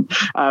knocked on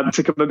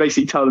to come and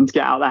basically tell them to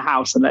get out of their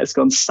house and let's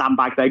go and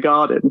sandbag their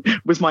garden,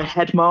 was my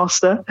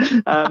headmaster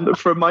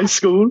from my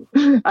school.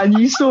 And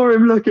you saw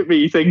him look at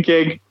me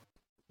thinking,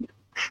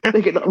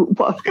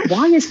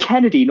 why is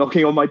Kennedy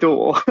knocking on my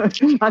door?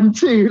 And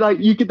two, like,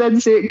 you could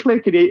then see it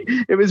click, and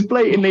it was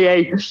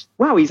blatantly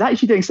wow, he's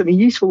actually doing something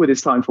useful with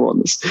his time for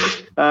once.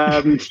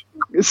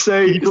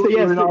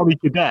 You're an army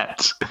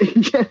cadet.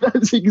 Yeah,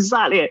 that's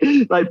exactly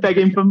it. Like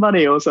begging for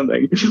money or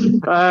something.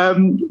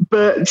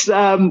 But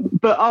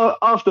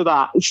after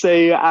that,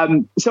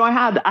 so I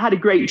had a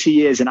great 2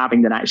 years in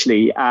Abingdon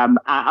actually.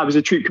 I was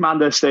a troop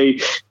commander, so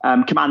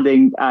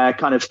commanding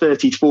kind of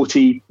 30 to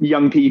 40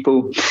 young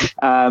people.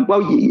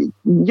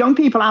 Young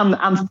people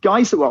and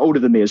guys that were older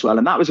than me as well,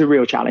 and that was a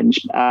real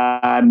challenge.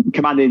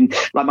 Commanding,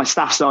 like, my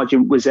staff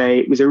sergeant was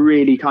a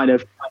really kind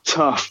of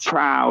tough,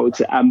 proud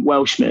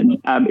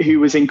Welshman who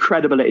was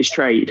incredible at his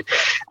trade,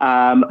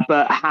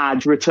 but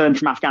had returned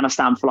from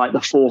Afghanistan for like the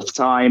 4th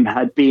time,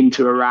 had been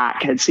to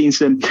Iraq, had seen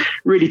some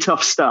really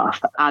tough stuff.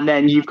 And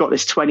then you've got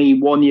this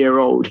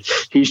 21-year-old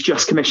who's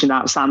just commissioned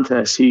out of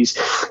Sandhurst, who's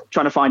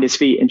trying to find his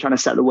feet and trying to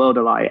set the world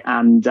alight.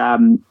 And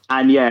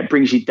it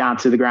brings you down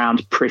to the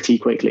ground pretty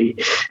quickly.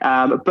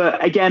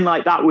 But again,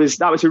 like, that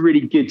was a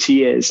really good 2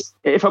 years.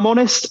 If I'm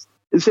honest,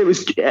 so it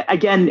was,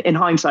 again, in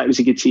hindsight, it was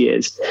a good 2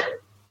 years.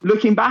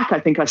 looking back, I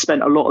think I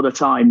spent a lot of the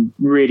time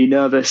really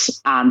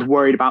nervous and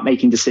worried about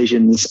making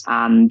decisions.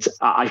 And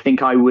I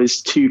think I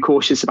was too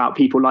cautious about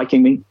people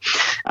liking me,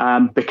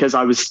 because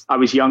I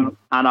was young,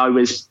 and I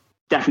was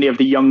definitely of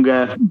the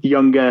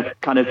younger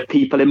kind of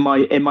people in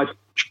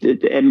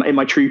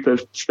my troop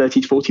of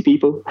 30 to 40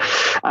 people.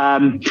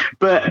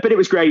 But it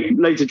was great.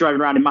 Loads of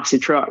driving around in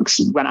massive trucks.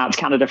 Went out to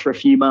Canada for a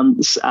few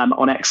months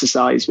on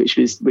exercise, which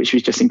was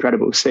just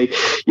incredible. So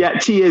yeah,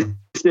 2 years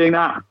doing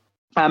that.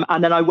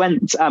 And then I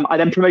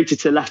then promoted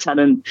to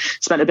lieutenant,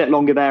 spent a bit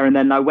longer there. And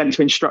then I went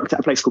to instruct at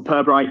a place called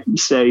Pirbright.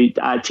 So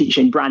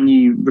teaching brand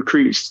new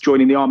recruits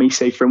joining the army.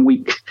 So from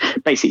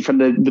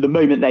the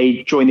moment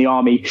they join the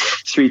army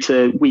through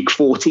to week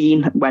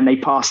 14, when they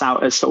pass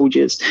out as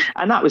soldiers.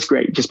 And that was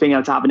great. Just being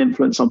able to have an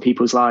influence on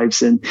people's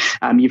lives. And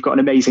you've got an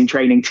amazing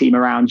training team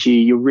around you.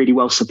 You're really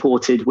well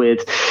supported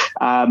with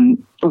like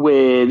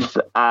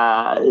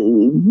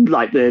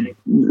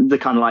the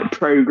kind of like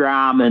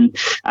program and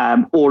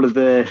all of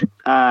the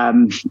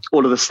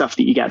stuff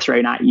that you get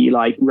thrown at you,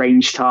 like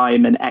range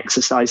time and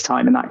exercise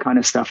time and that kind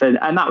of stuff, and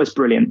that was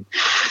brilliant.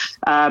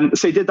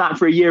 So did that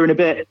for a year and a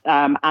bit,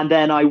 and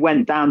then I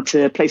went down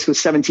to a place called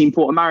 17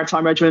 Port and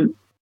Maritime Regiment.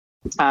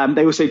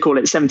 They also call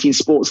it 17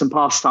 Sports and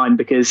Pastime,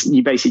 because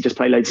you basically just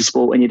play loads of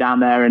sport when you're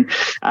down there, and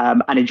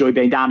enjoy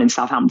being down in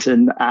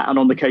Southampton and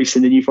on the coast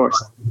in the New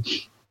Forest.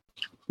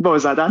 What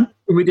was that, Dan?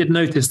 We did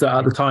notice that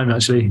at the time,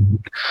 actually.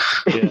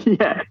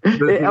 Yeah,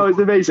 it was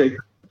amazing.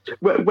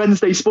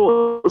 Wednesday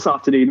sports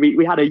afternoon,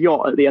 we had a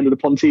yacht at the end of the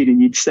pontoon,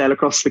 and you'd sail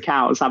across the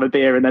Cowes, have a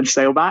beer, and then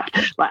sail back.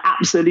 Like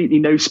absolutely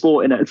no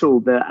sport in it at all,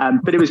 but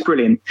it was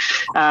brilliant.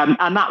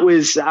 And that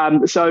was so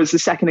I was the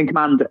second in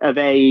command of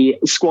a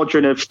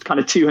squadron of kind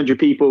of 200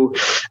 people,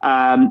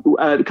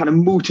 kind of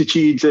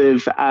multitudes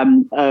of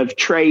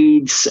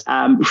trades,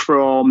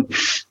 from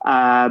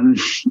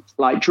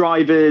like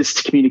drivers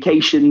to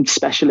communication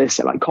specialists,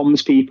 like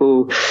comms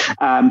people,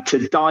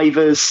 to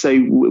divers.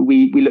 So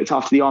we looked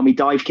after the army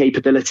dive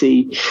capability.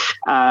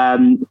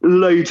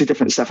 Loads of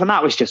different stuff, and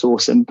that was just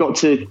awesome. Got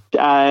to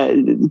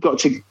go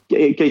to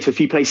a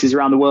few places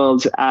around the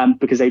world,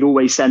 because they'd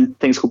always send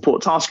things called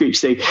port task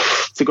groups to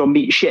go and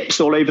meet ships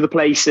all over the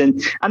place,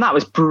 and that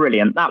was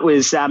brilliant. That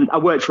was I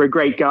worked for a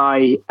great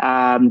guy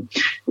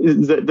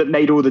that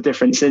made all the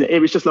difference, and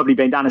it was just lovely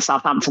being down in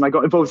Southampton. I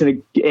got involved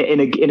in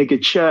a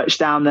good church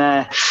down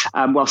there,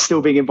 while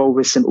still being involved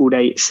with St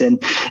Aldate's,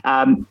 and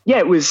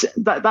it was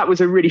that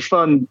was a really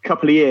fun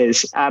couple of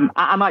years, and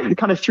I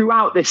kind of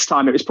throughout this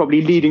time, it was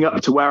probably leading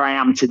up to where I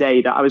am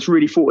today, that I was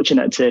really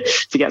fortunate to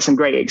get some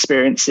great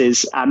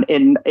experiences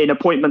in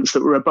appointments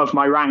that were above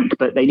my rank,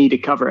 but they needed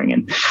covering,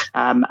 and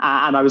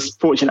I was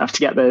fortunate enough to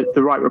get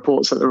the right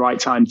reports at the right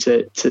time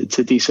to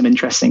do some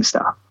interesting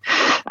stuff.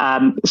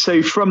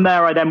 So from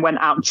there, I then went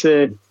out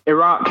to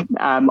Iraq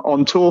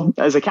on tour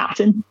as a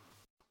captain.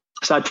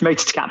 So I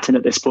promoted to captain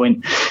at this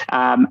point,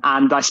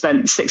 and I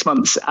spent 6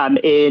 months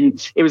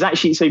it was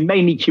actually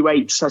mainly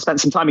Kuwait. So I spent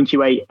some time in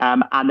Kuwait,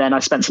 and then I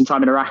spent some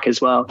time in Iraq as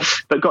well,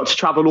 but got to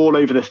travel all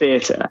over the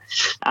theatre.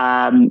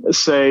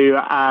 So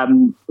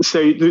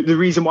the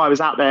reason why I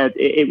was out there,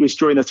 it was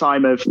during the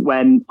time of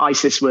when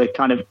ISIS were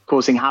kind of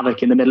causing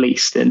havoc in the Middle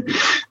East, and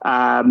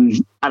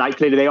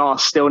clearly they are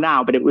still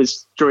now, but it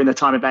was during the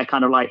time of their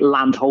kind of like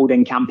land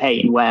holding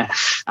campaign where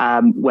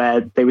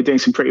they were doing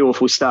some pretty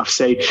awful stuff.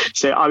 So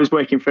I was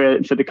working for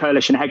the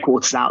coalition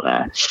headquarters out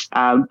there,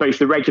 both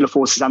the regular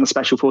forces and the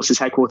special forces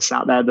headquarters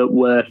out there that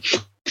were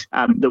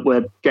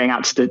going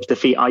out to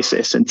defeat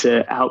ISIS and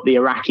to help the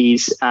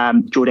Iraqis,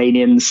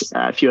 Jordanians,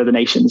 a few other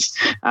nations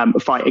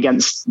fight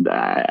against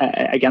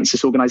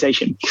this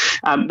organization.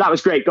 That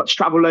was great. Got to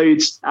travel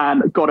loads.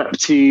 Got up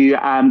to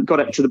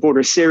the border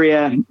of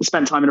Syria.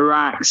 Spent time in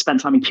Iraq.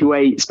 Spent time in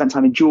Kuwait. Spent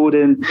time in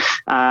Jordan.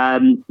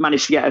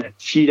 Managed to get a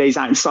few days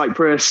out in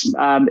Cyprus.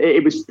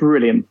 It was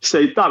brilliant.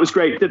 So that was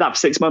great. Did that for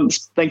 6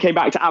 months. Then came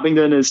back to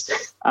Abingdon as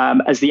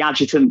the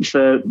adjutant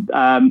for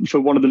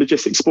one of the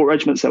logistics support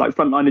regiments, so like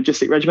frontline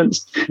logistic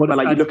regiments, where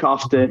like you look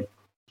after.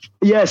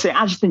 Yeah, so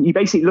adjutant, you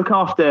basically look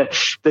after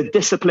the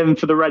discipline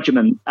for the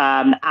regiment,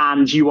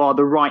 and you are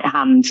the right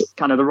hand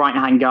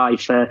guy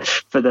for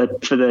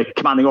the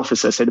commanding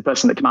officer, so the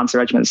person that commands the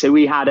regiment. So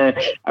we had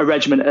a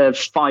regiment of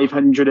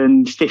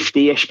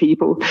 550-ish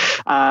people,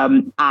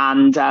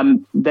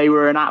 and they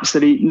were an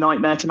absolute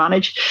nightmare to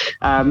manage.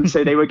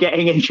 So they were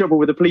getting in trouble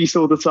with the police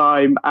all the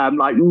time.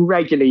 Like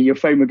regularly, your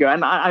phone would go,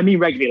 and I mean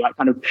regularly, like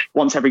kind of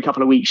once every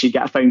couple of weeks, you'd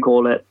get a phone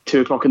call at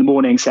 2:00 in the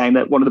morning saying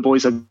that one of the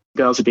boys or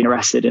girls had been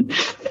arrested,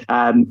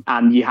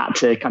 and you had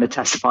to kind of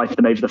testify to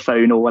them over the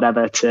phone or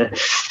whatever to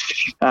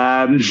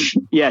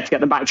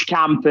get them back to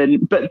camp.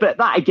 And but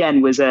that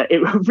again was a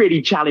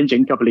really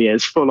challenging couple of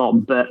years, full on.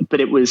 But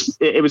it was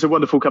a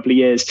wonderful couple of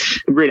years.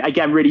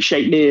 Really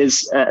shaped me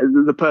as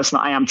the person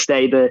that I am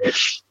today.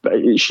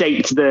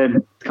 Shaped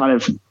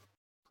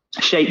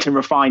and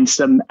refined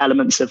some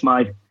elements of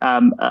my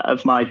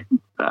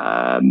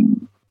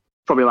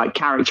probably like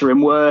character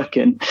and work,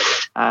 and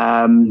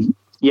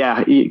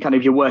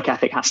your work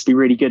ethic has to be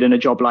really good in a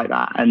job like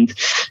that. And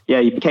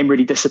you became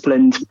really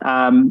disciplined.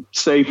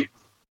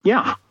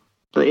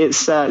 but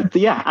it's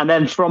yeah. And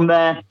then from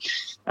there,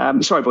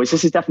 sorry boys,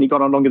 this has definitely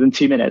gone on longer than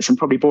 2 minutes. I'm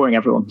probably boring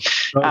everyone.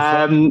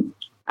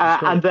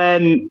 And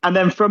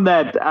then from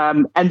there,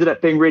 ended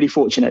up being really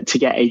fortunate to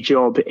get a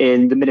job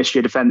in the Ministry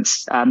of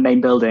Defence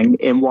main building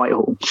in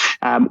Whitehall,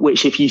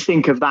 which, if you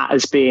think of that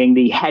as being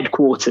the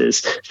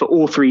headquarters for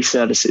all three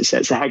services, so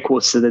it's the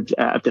headquarters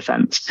of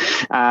Defence,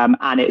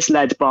 and it's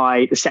led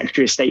by the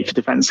Secretary of State for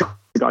Defence, a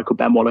guy called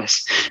Ben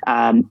Wallace,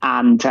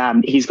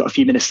 and he's got a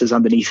few ministers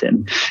underneath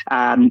him,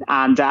 and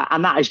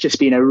that has just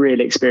been a real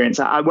experience.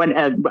 I went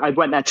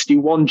there to do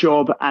one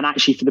job, and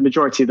actually for the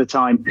majority of the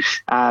time,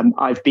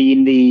 I've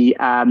been the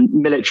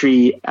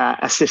military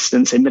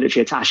assistance and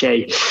military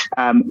attaché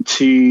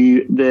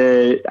to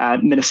the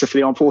Minister for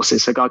the Armed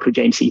Forces, a guy called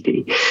James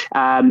Heapy.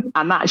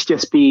 And that's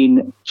just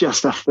been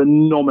just a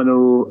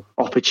phenomenal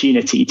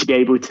opportunity to be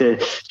able to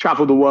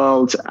travel the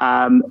world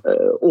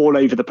all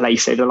over the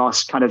place over the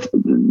last kind of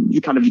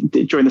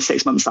during the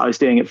 6 months that I was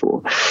doing it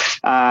for.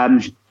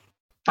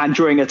 And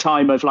during a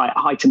time of like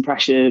heightened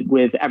pressure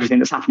with everything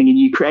that's happening in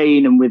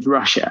Ukraine and with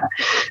Russia,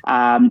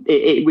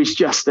 it was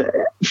just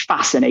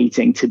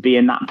fascinating to be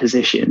in that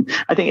position.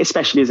 I think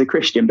especially as a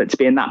Christian, but to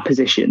be in that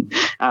position,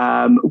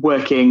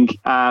 working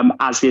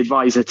as the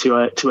advisor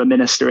to a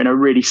minister in a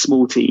really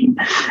small team,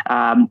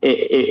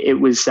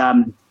 it was.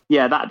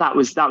 Yeah, that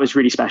was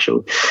really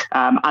special.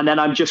 And then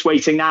I'm just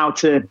waiting now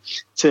to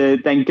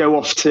then go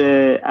off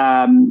to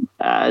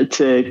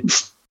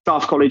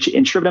Staff College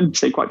in Shrivenham,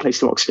 so quite close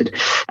to Oxford,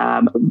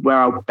 where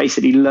I'll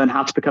basically learn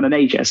how to become a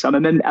major. So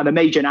I'm a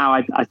major now.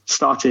 I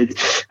started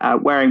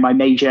wearing my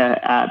major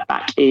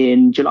back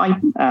in July,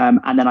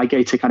 and then I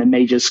go to kind of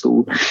major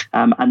school,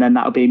 and then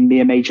that'll be me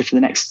a major for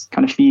the next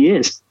kind of few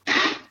years.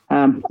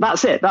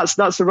 That's it. That's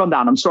the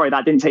rundown. I'm sorry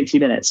that didn't take 2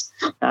 minutes.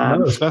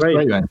 No, that's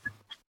great, man.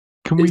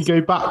 Can we go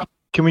back?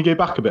 Can we go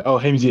back a bit? Oh,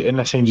 Hamesy,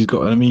 unless Hamesy's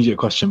got an immediate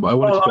question, but I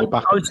wanted to go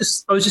back. I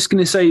was just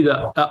going to say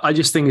that I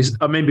just think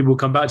maybe we'll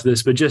come back to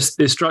this, but just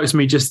it strikes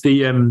me just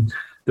the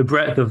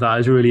breadth of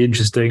that is really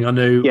interesting. I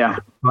know,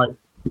 like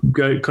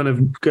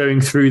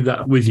going through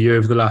that with you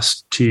over the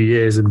last 2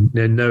 years and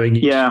knowing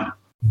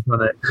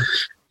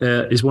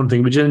is one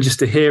thing, but just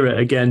to hear it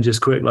again,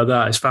 just quick like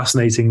that, it's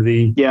fascinating.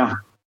 The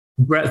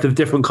breadth of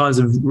different kinds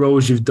of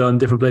roles you've done,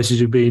 different places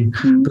you've been.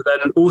 But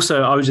then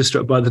also I was just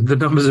struck by the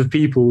numbers of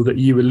people that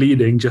you were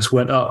leading just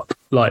went up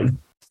like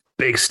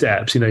big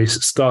steps,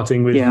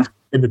 starting with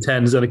in the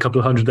tens, then a couple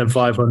of hundred, then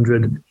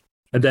 500.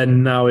 And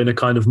then now in a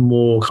kind of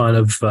more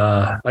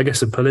I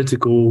guess a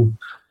political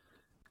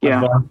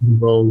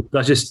role.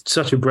 That's just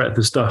such a breadth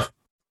of stuff.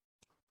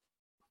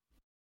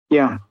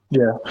 Yeah.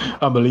 Yeah.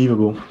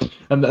 Unbelievable.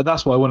 And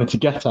that's what I wanted to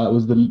get at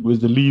was the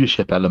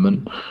leadership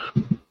element.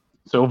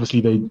 So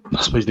obviously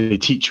I suppose they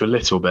teach you a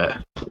little bit,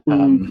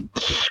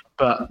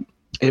 but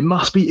it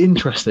must be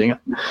interesting.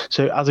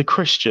 So as a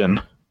Christian,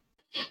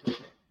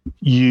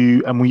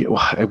 we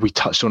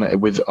touched on it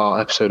with our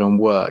episode on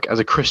work. As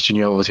a Christian,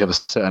 you obviously have a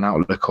certain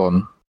outlook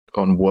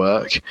on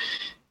work.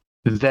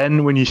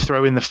 Then when you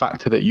throw in the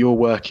factor that your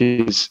work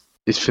is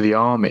for the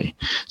army,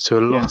 so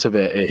a lot of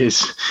it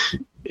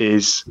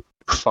is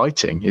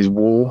fighting, is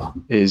war,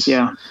 is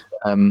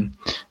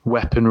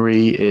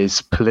weaponry,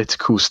 is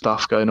political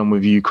stuff going on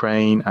with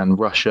Ukraine and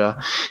Russia.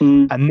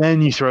 And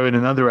then you throw in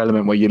another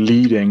element where you're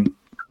leading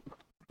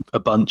a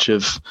bunch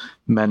of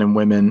men and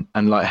women,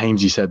 and like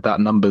Hamesy said, that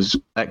number's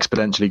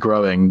exponentially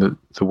growing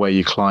the way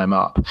you climb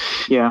up.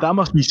 That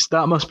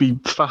must be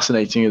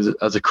fascinating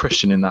as a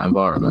Christian in that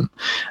environment.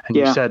 And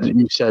you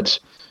said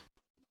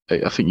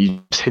I think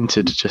you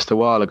hinted just a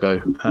while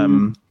ago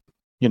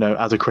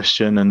as a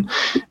Christian, and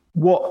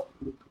what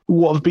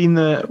have been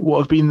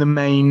the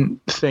main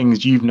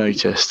things you've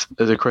noticed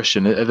as a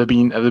Christian? Have there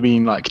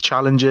been like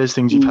challenges,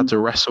 things you've had to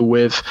wrestle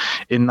with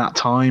in that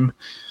time,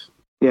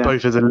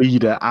 both as a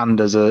leader and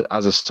as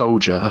a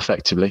soldier,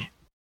 effectively?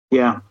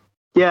 Yeah,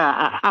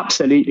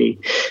 absolutely.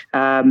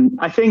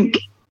 I think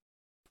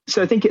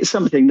it's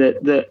something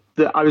that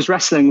I was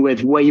wrestling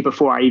with way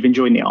before I even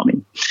joined the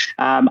army,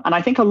 and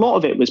I think a lot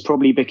of it was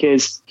probably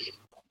because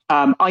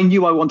I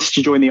knew I wanted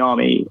to join the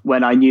army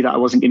when I knew that I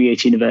wasn't going to go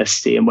to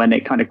university and when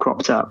it kind of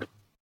cropped up.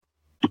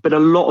 But a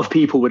lot of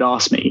people would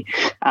ask me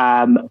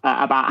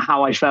about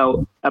how I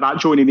felt about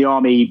joining the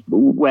army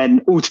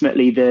when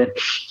ultimately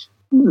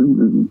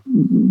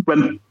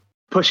when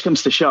push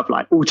comes to shove,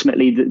 like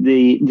ultimately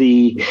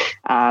the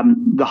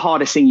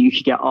hardest thing you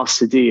could get asked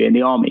to do in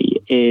the army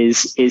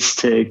is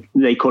to,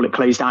 they call it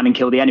close down and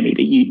kill the enemy.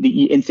 That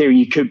you in theory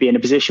you could be in a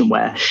position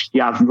where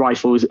you have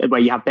rifles,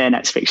 where you have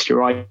bayonets fixed to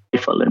your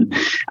rifle, and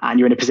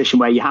you're in a position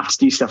where you have to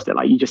do stuff that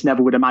like you just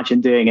never would imagine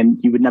doing and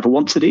you would never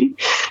want to do.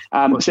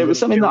 So it was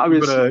something that I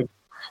was.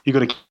 You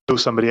got to kill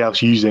somebody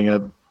else using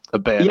a a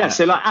bayonet. Yeah,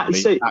 so like at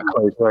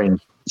close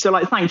range. So,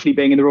 like, thankfully,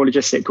 being in the Royal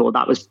Logistic Corps,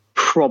 that was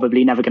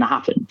probably never going to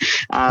happen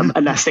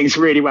unless things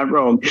really went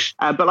wrong.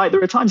 But like,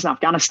 there were times in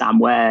Afghanistan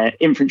where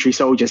infantry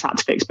soldiers had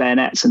to fix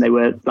bayonets, and they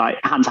were like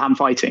hand-to-hand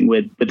fighting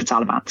with the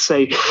Taliban.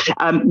 So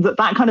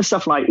that kind of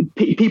stuff, like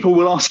people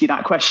will ask you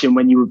that question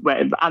when you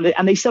were,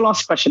 and they still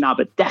ask the question now,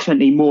 but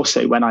definitely more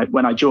so when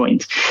I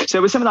joined. So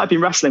it was something that I've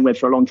been wrestling with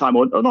for a long time,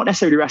 or not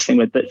necessarily wrestling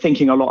with, but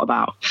thinking a lot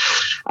about.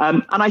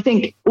 And I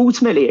think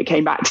ultimately it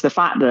came back to the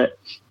fact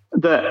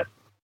that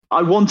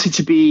I wanted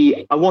to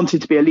be a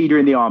leader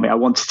in the army. I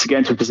wanted to get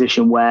into a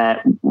position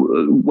where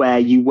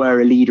you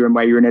were a leader and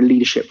where you're in a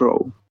leadership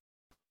role.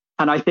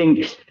 And I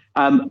think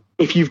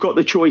if you've got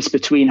the choice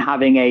between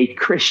having a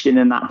Christian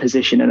in that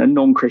position and a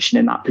non-Christian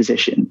in that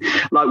position,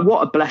 like,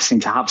 what a blessing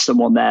to have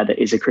someone there that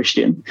is a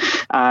Christian,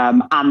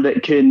 and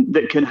that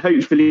can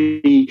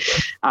hopefully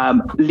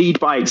lead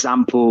by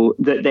example,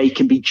 that they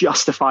can be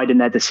justified in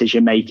their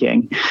decision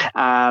making.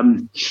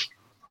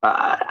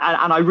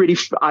 And I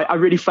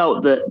really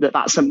felt that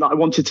that's something that I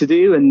wanted to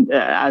do, and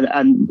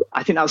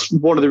I think that's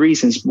one of the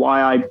reasons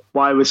why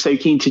I was so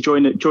keen to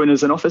join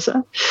as an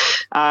officer.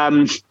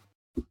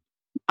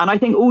 And I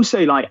think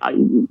also, like,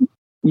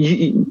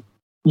 you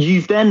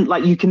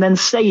can then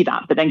say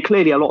that, but then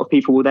clearly a lot of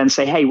people will then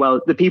say, hey,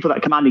 well, the people that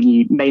are commanding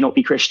you may not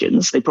be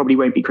Christians. They probably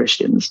won't be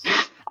Christians.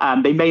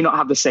 They may not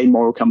have the same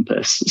moral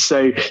compass.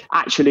 So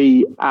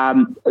actually,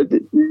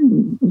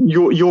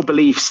 your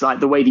beliefs, like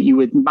the way that you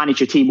would manage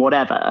your team,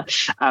 whatever,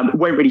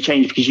 won't really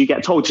change, because you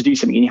get told to do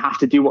something and you have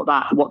to do what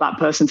that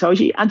person tells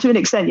you. And to an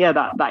extent, yeah,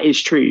 that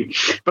is true.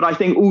 But I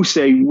think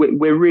also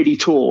we're really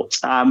taught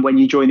when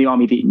you join the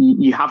army that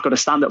you have got to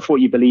stand up for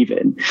what you believe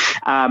in.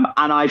 And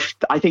I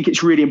think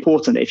it's really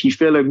important that if you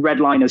feel a red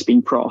line has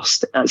been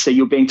crossed, so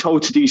you're being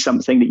told to do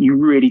something that you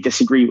really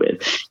disagree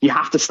with, you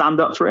have to stand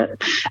up for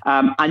it.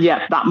 And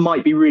yeah, that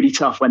might be really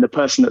tough when the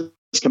person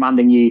that's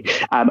commanding you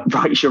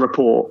writes your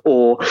report,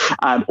 or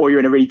you're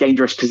in a really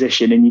dangerous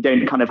position and you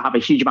don't kind of have a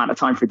huge amount of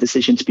time for a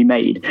decision to be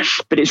made.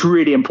 But it's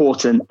really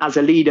important as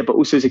a leader, but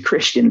also as a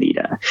Christian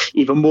leader,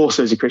 even more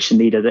so as a Christian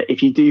leader, that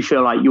if you do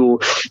feel like your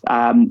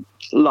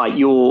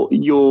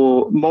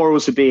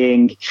morals are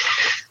being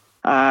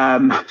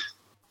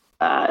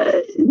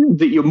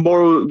that your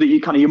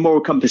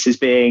moral compass is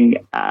being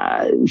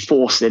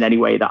forced in any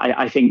way, that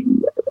I think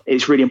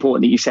it's really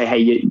important that you say,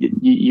 hey,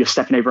 you're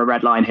stepping over a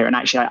red line here, and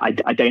actually I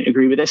don't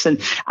agree with this, and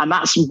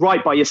that's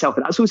right by yourself,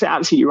 and that's also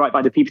absolutely right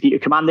by the people that you're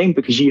commanding,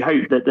 because you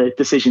hope that the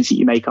decisions that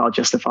you make are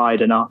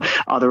justified and are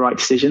the right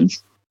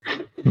decisions.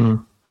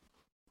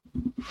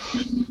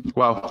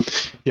 Well,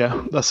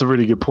 yeah, that's a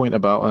really good point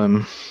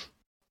about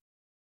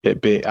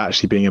it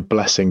being a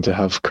blessing to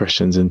have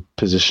Christians in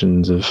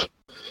positions of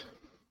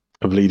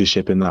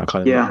leadership in that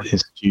kind of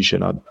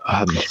institution. I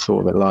hadn't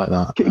thought of it like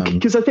that.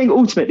 Because I think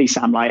ultimately,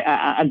 Sam, like,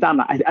 and Dan,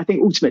 I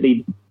think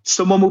ultimately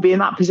someone will be in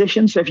that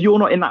position. So if you're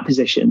not in that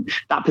position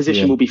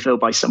will be filled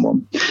by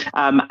someone.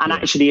 And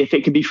actually, if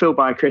it can be filled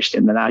by a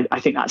Christian, then I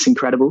think that's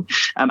incredible.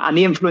 And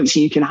the influence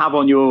you can have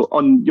on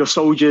your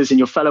soldiers and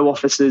your fellow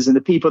officers and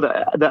the people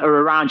that are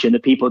around you and the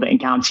people that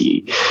encounter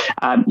you,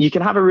 you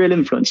can have a real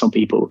influence on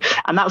people.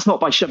 And that's not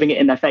by shoving it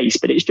in their face,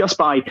 but it's just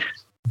by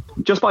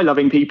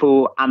loving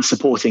people and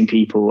supporting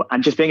people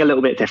and just being a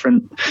little bit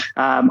different.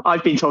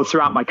 I've been told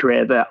throughout my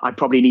career that I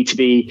probably need to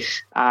be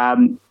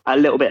a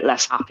little bit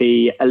less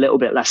happy, a little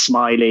bit less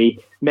smiley,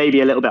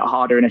 maybe a little bit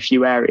harder in a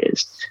few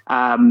areas.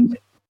 And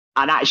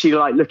actually,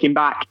 like, looking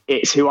back,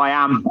 it's who I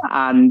am.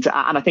 And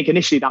I think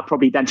initially that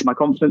probably dented my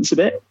confidence a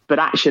bit, but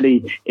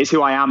actually it's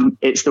who I am.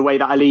 It's the way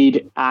that I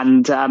lead.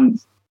 And and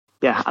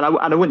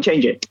I wouldn't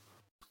change it.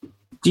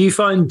 Do you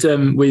find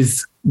with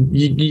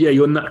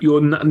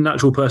your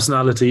natural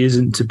personality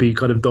isn't to be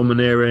kind of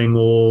domineering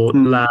or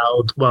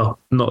loud? Well,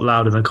 not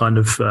loud in a kind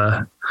of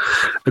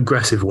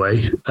aggressive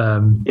way.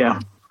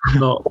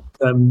 Not.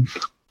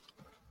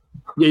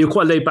 You're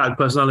quite laid back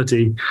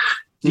personality.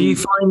 Do you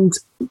find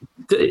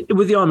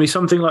with the army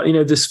something like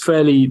this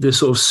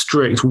sort of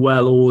strict,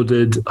 well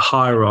ordered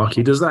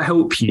hierarchy? Does that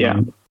help you? Yeah.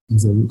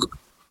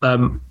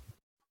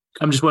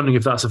 I'm just wondering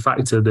if that's a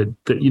factor that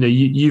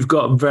you've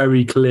got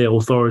very clear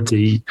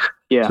authority.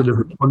 Yeah. Sort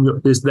of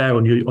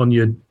on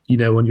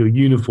your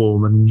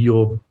uniform and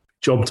your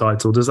job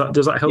title. Does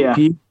that help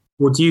you,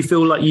 or do you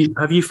feel like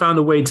have you found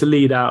a way to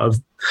lead out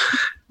of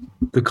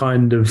the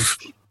kind of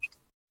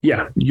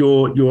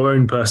your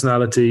own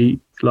personality,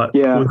 like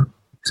to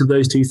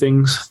those two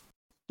things?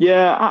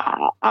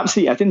 Yeah,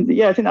 absolutely. I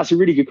think that's a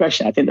really good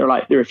question. I think there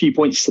are a few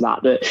points to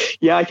that.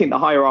 I think the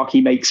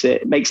hierarchy makes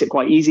it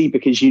quite easy,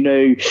 because you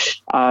know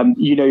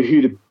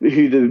who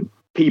the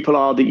people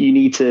are that you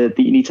need to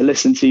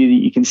listen to, that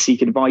you can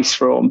seek advice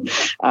from,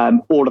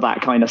 all of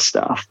that kind of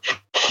stuff.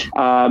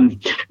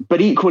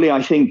 But equally,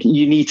 I think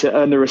you need to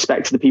earn the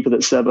respect of the people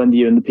that serve under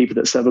you and the people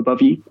that serve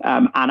above you.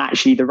 And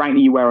actually, the rank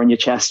that you wear on your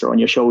chest or on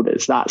your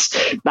shoulders,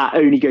 that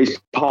only goes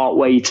part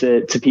way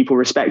to people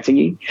respecting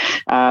you.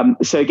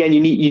 So again,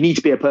 you need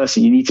to be a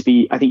person. You need to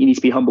be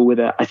humble with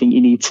it. I think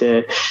you need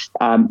to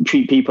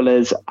treat people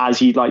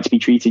as you'd like to be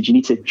treated. You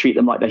need to treat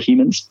them like they're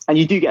humans. And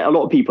you do get a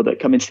lot of people that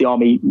come into the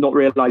army not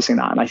realizing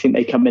that. And I think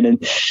they come in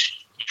and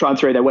try and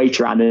throw their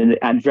weight around,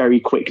 and very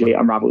quickly it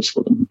unravels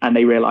for them. And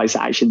they realize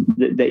that actually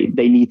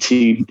they need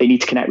to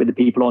connect with the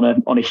people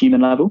on a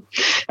human level.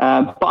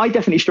 But I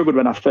definitely struggled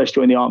when I first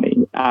joined the army,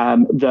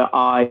 that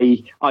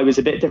I was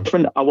a bit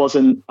different. I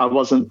wasn't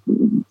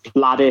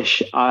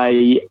laddish.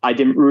 I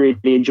didn't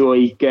really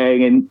enjoy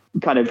going and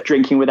kind of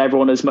drinking with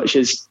everyone as much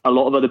as a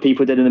lot of other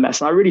people did in the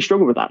mess. And I really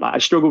struggled with that. Like, I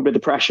struggled with the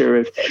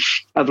pressure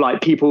of like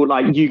people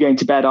like you going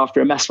to bed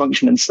after a mess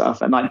function and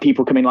stuff, and like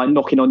people coming like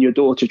knocking on your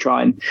door to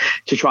try and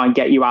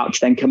get you out to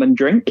then come and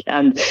drink.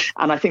 And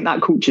I think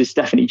that culture's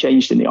definitely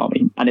changed in the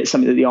army, and it's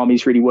something that the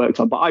army's really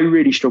worked on. But I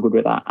really struggled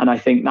with that, and I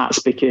think that's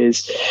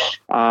because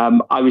I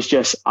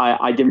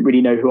didn't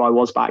really know who I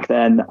was back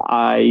then.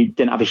 I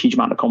didn't have a huge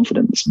amount of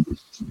confidence.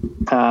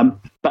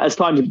 But as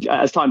time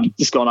has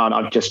gone on,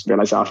 I've just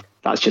realised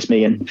that's just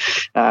me, and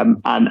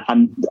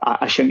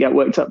I shouldn't get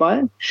worked up by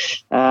it.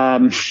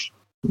 But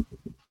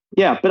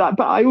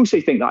I also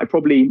think that I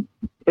probably,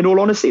 in all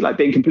honesty, like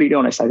being completely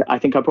honest, I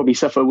think I probably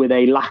suffer with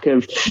a lack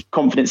of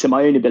confidence in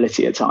my own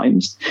ability at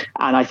times.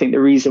 And I think the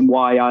reason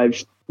why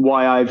I've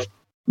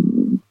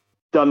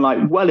done like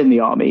well in the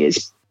army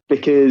is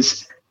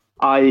because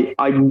I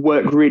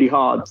work really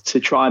hard to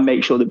try and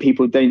make sure that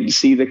people don't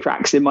see the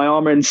cracks in my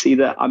armor and see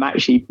that I'm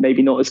actually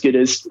maybe not as good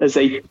as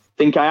they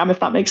think I am, if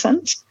that makes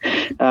sense.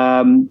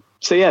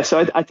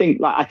 So I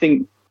think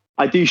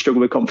I do struggle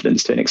with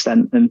confidence to an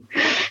extent, and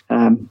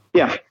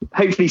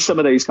hopefully some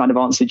of those kind of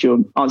answered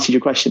your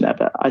question there.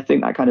 But I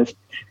think that kind of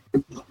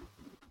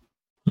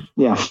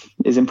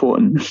is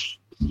important.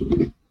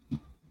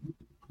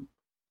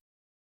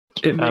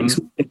 It makes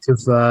me think of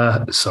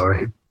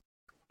sorry.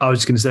 I was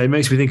just going to say, it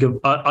makes me think of.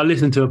 I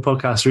listened to a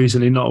podcast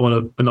recently, not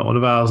one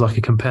of ours, like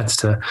a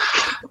competitor,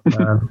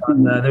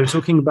 and they were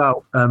talking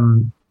about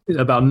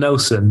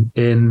Nelson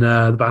in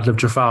the Battle of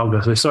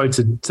Trafalgar. So sorry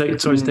to take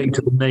to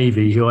the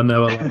Navy, who I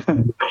know are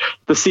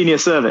the senior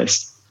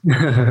service.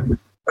 They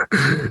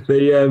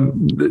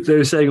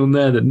were saying on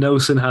there that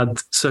Nelson had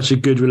such a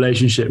good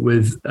relationship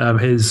with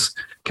his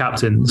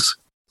captains.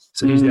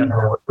 So he's the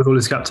admiral with all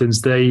his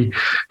captains. They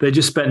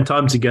just spent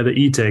time together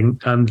eating,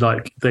 and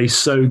like they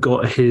so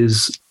got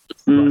his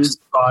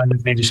style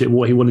of leadership,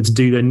 what he wanted to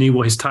do. They knew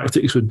what his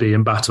tactics would be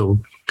in battle.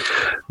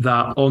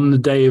 That on the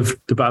day of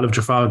the Battle of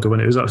Trafalgar,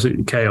 when it was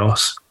absolutely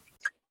chaos,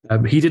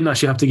 he didn't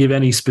actually have to give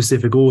any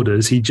specific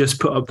orders. He just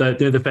put up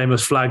the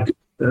famous flag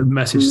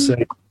message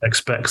saying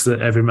expects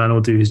that every man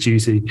will do his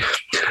duty.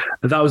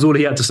 And that was all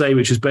he had to say,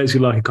 which was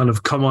basically like a kind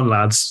of "come on,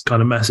 lads"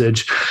 kind of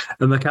message.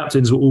 And the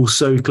captains were all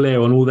so clear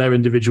on all their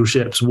individual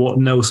ships what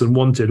Nelson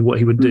wanted, what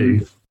he would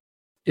do.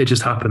 It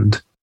just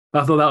happened.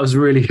 I thought that was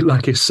really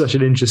it's such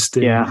an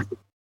interesting,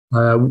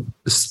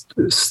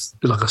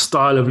 like a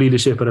style of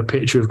leadership and a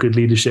picture of good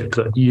leadership,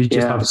 that you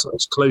just have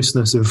such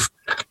closeness of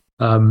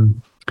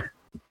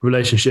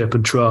relationship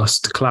and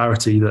trust,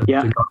 clarity that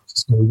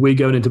we're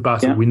going into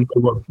battle. Yeah.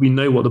 We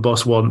know what the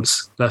boss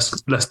wants.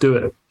 Let's do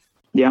it.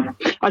 Yeah,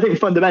 I think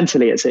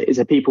fundamentally it's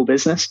a people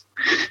business,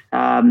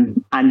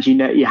 and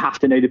you have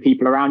to know the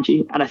people around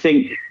you. And I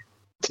think,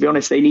 to be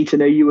honest, they need to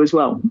know you as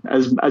well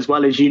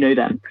as you know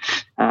them.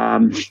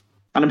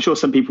 And I'm sure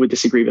some people would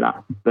disagree with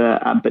that,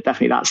 but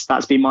definitely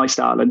that's been my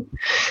style. And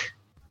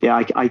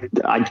I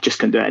just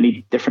couldn't do it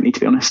any differently, to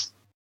be honest.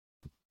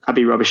 I'd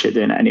be rubbish at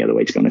doing it any other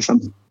way, to be honest.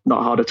 I'm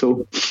not hard at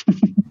all.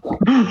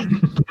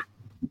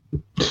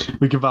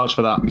 We can vouch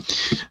for that.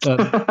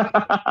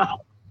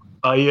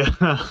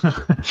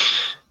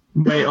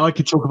 Mate, I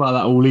could talk about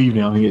that all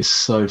evening. I think it's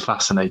so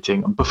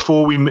fascinating.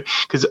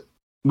 Because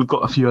we've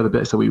got a few other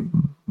bits that we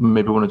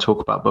maybe want to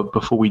talk about, but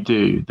before we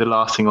do, the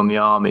last thing on the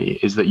army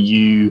is that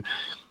you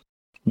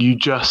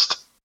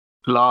just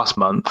last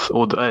month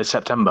or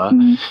September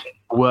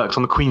worked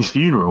on the Queen's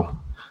funeral.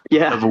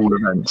 Yeah, of all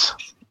events.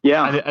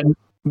 Yeah, and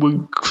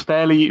we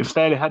had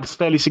a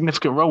fairly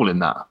significant role in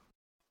that.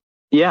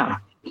 Yeah.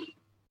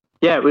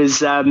 Yeah, it was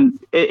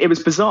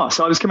bizarre.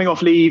 So I was coming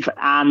off leave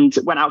and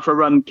went out for a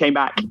run, came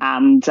back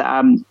and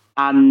turned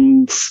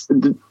on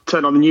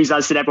the news,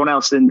 as did everyone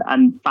else, and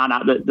found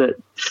out that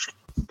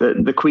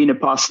the Queen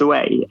had passed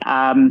away.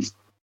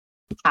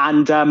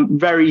 And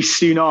very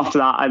soon after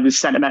that, I was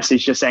sent a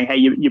message just saying, "Hey,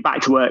 you're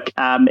back to work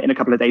in a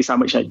couple of days' time,"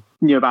 which I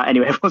knew about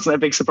anyway. It wasn't a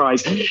big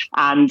surprise.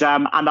 And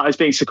that I was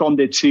being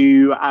seconded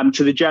to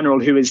the general,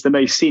 who is the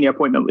most senior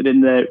appointment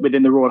within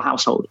the royal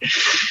household.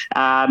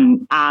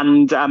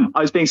 And I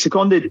was being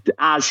seconded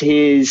as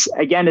his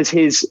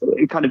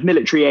kind of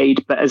military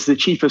aide, but as the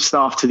chief of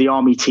staff to the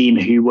army team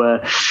who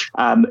were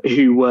kind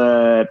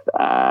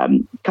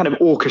of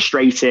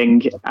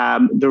orchestrating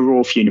the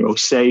royal funeral.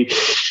 So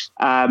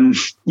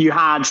you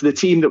had the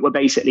team that were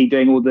basically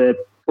doing all the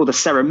all the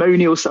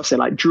ceremonial stuff, so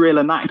like drill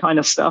and that kind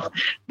of stuff,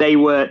 they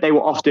were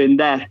off doing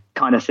their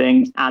kind of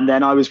thing. And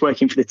then I was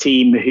working for the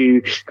team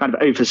who kind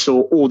of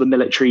oversaw all the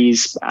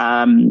military's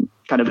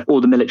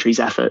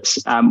efforts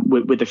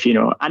with the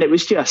funeral. And it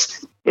was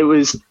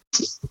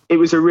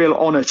a real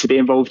honor to be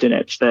involved in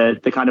it for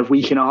the kind of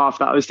week and a half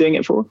that I was doing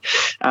it for.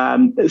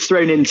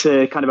 Thrown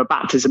into kind of a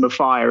baptism of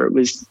fire. It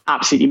was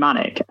absolutely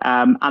manic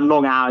and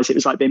long hours. It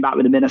was like being back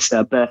with a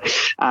minister, but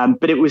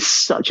it was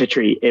such a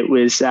treat. It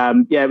was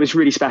it was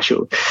really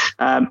special,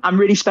 and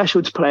really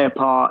special to play a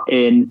part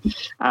in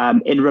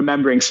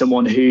remembering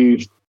someone who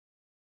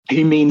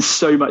means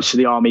so much to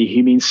the army,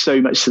 who means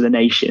so much to the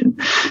nation,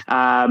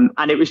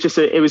 and it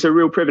was a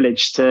real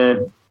privilege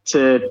to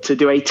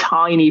do a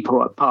tiny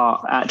part,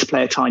 to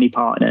play a tiny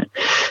part in it.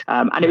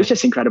 And it was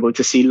just incredible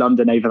to see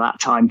London over that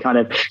time, kind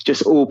of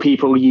just all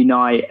people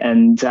unite.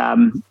 And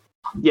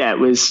it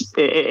was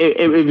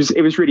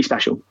really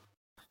special.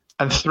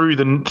 And through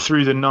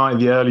the night,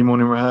 the early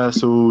morning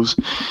rehearsals,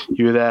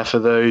 you were there for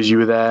those, you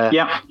were there.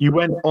 Yeah. You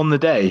went on the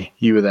day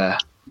you were there.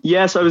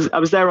 Yes, I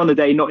was there on the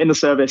day, not in the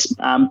service,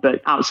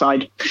 but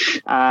outside,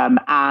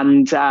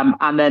 and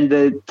then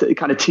the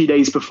kind of 2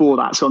 days before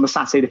that. So on the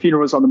Saturday, the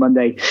funeral was on the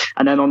Monday,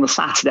 and then on the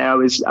Saturday, I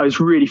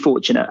was really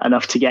fortunate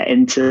enough to get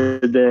into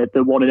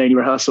the one and only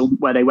rehearsal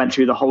where they went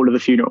through the whole of the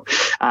funeral,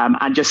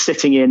 and just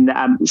sitting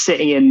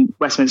in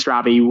Westminster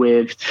Abbey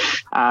with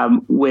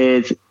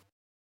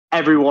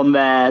everyone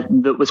there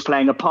that was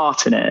playing a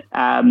part in it,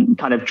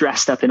 kind of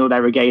dressed up in all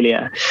their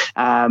regalia,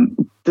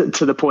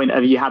 to the point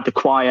of you had the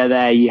choir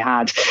there, you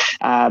had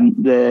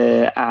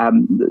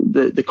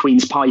the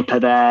Queen's piper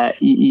there,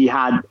 you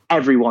had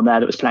everyone there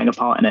that was playing a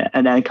part in it,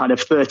 and then kind of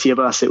 30 of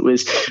us. It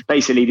was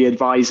basically the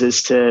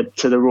advisors to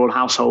the royal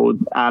household,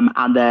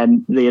 and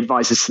then the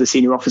advisors to the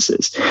senior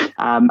officers,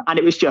 and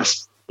it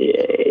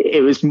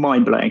was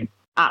mind blowing.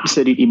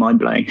 Absolutely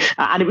mind-blowing,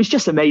 and it was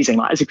just amazing.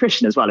 Like, as a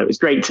Christian as well, it was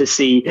great to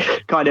see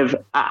kind of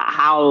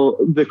how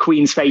the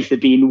Queen's faith had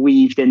been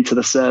weaved into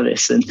the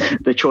service, and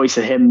the choice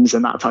of hymns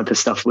and that type of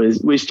stuff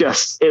was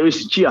just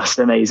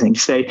amazing.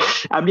 So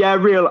a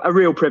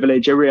real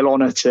privilege, a real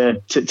honor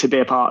to be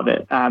a part of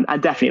it, and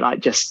definitely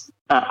like just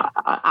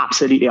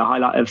absolutely a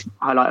highlight of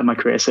my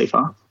career so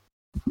far.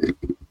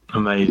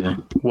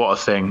 Amazing, what a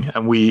thing.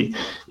 And we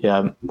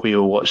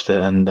all watched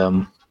it,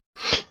 and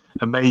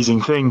amazing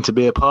thing to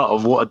be a part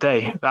of. What a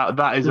day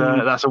that is.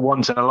 That's a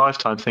once in a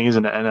lifetime thing,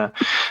 isn't it? And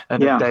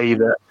a day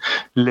that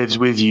lives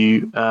with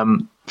you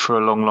for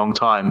a long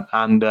time.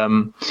 And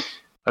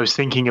I was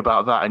thinking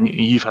about that, and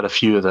you've had a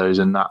few of those,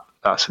 and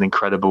that's an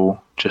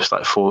incredible, just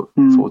like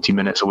 40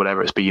 minutes or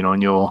whatever it's been on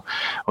your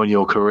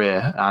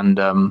career. And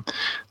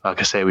like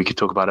I say, we could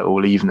talk about it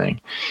all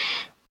evening.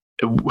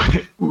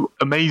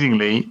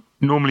 Amazingly,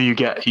 normally you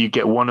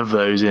get one of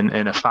those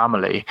in a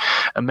family.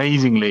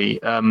 Amazingly,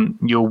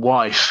 your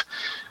wife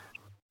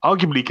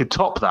arguably could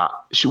top that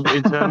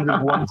in terms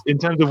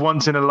of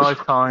once in a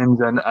lifetime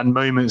and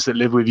moments that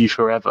live with you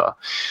forever.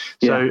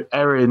 So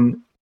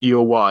Erin,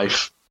 your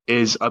wife,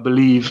 is, I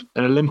believe,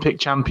 an Olympic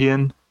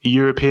champion, a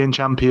European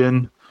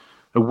champion,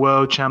 a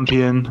world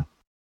champion.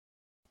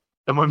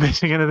 Am I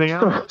missing anything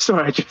else?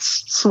 Sorry, I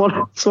just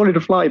swallowed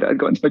a fly that had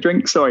got into my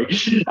drink. Sorry.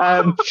 He's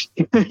done.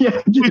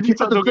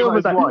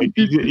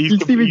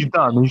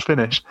 He's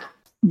finished.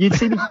 You'd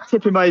see me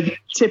tipping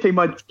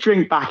my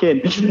drink back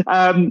in.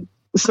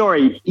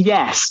 Sorry.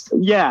 Yes.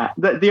 Yeah.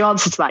 The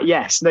answer to that,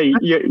 yes. No,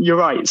 you're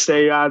right. So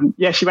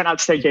she went out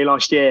to Tokyo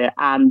last year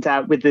and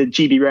with the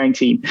GB rowing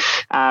team,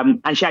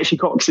 and she actually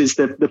coxes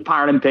the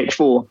Paralympic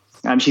 4.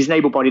 She's an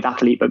able-bodied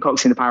athlete, but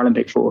coxing the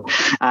Paralympic 4.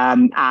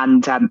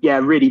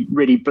 Really,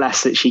 really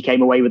blessed that she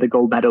came away with a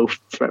gold medal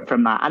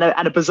from that. And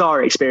a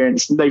bizarre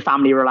experience. No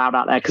family were allowed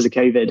out there because of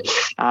COVID.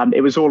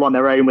 It was all on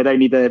their own with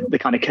only the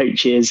kind of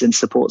coaches and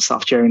support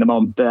staff cheering them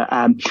on.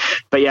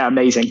 But yeah,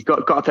 amazing.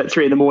 Got up at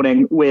 3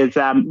 a.m. with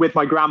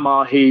my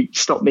grandma, who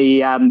stopped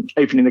me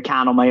opening the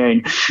can on my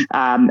own,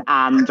 and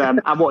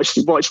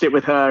watched it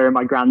with her and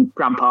my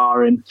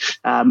grandpa and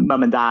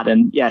mum and dad.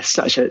 And yeah,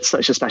 such a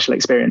special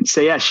experience.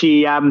 So yeah,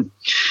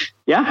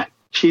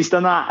 she's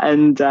done that,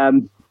 and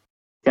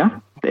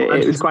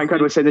it was quite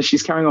incredible to say that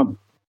she's carrying on.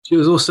 She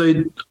was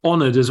also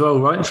honoured as well,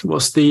 right?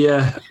 What's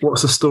the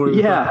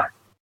story? Yeah.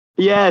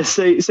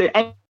 So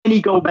any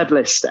gold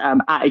medalist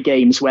at a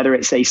games, whether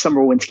it's a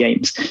summer or winter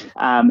games,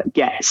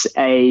 gets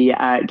an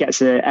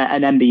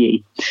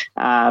MBE.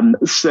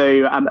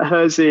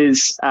 Hers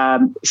is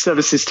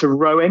services to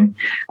rowing,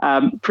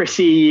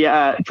 pretty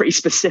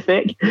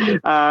specific,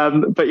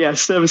 but yeah,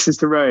 services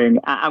to rowing.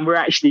 And we're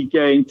actually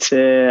going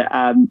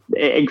to,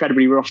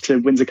 incredibly, we're off to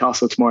Windsor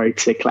Castle tomorrow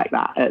to collect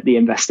that at the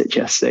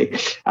investiture. So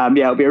it'll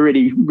be a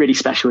really, really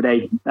special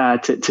day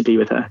to be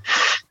with her.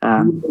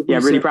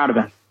 Really proud of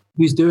her.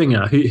 Who's doing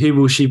it? Who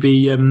will she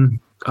be? I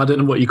don't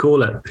know what you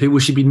call it. Who will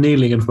she be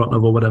kneeling in front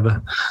of or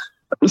whatever?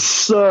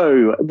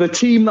 So the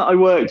team that I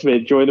worked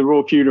with during the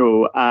Royal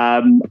funeral,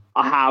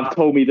 have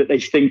told me that they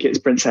think it's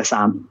Princess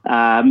Anne.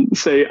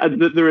 So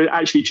there are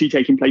actually two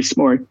taking place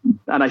tomorrow,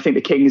 and I think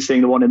the King is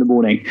doing the one in the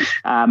morning,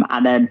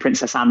 and then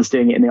Princess Anne's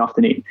doing it in the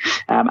afternoon,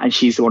 and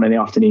she's the one in the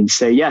afternoon.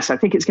 So yes, I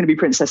think it's going to be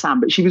Princess Anne.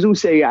 But she was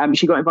also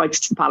she got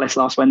invited to the palace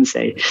last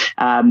Wednesday,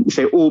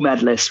 so all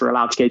medalists were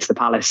allowed to go to the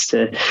palace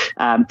to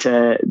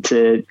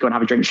go and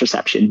have a drinks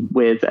reception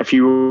with a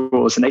few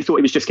royals, and they thought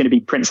it was just going to be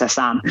Princess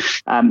Anne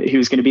who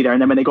was going to be there.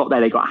 And then when they got there,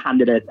 they got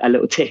handed a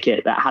little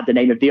ticket that had the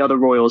name of the other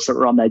royals that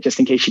were on there, just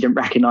in case she didn't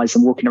recognize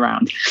them walking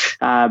around.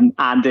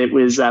 And it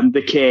was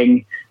the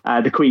King,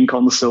 the Queen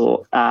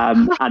Consort,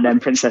 and then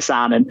Princess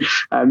Anne.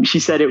 And she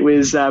said it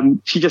was,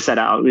 she just said,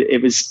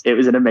 it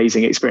was an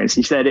amazing experience.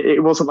 She said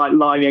it wasn't like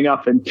lining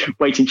up and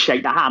waiting to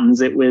shake their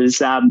hands. It was,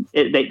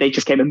 they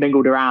just came and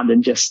mingled around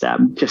and just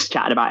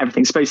chatted about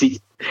everything. Supposedly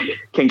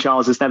King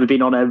Charles has never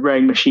been on a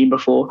rowing machine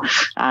before.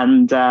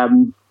 And,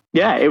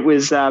 yeah, it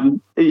was,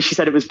 she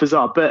said it was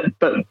bizarre, but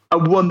a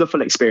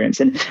wonderful experience,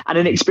 and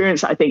an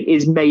experience that I think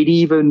is made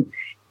even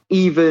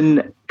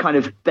kind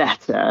of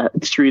better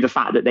through the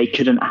fact that they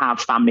couldn't have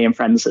family and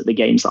friends at the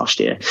games last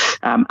year.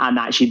 And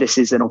actually this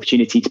is an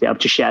opportunity to be able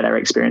to share their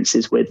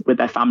experiences with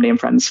their family and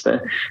friends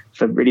for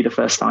really the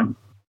first time.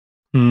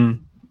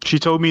 She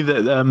told me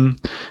that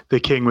the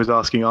King was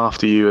asking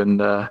after you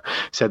and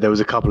said there was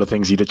a couple of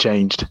things he'd have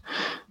changed.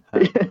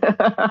 Do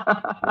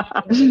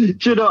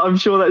you know, I'm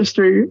sure that's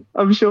true.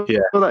 That's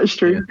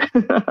true.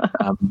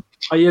 Yeah.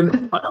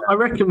 I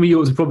reckon we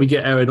ought to probably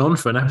get Erin on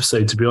for an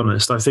episode, to be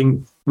honest. I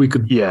think we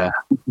could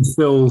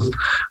fill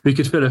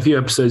a few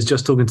episodes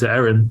just talking to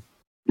Erin.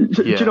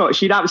 Do you know what?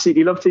 She'd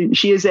absolutely love to.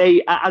 She is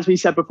as we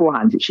said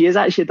beforehand, she is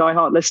actually a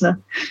diehard listener.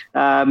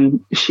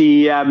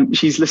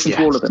 She's listened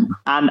to all of them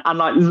and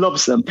like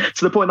loves them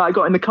to the point that I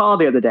got in the car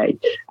the other day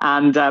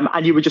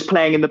and you were just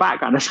playing in the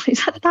background. I was like,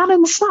 is that Dan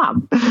and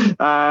Sam?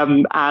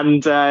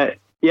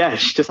 Yeah,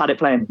 she just had it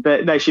playing,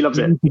 but no, she loves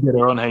it. You get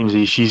her on,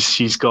 Hamesy.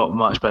 She's got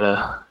much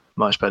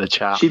better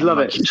chat. She'd love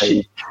it.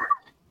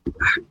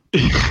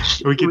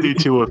 We could do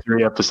 2 or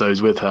 3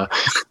 episodes with her,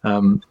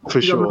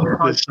 for sure.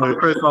 High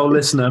profile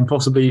listener and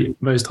possibly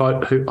most high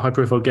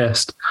profile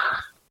guest.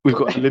 We've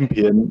got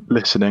Olympian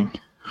listening.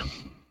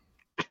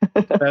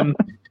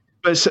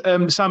 But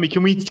Sammy,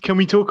 can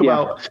we talk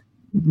about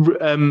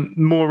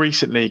more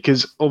recently?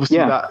 Because obviously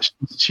that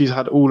she's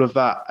had all of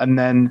that, and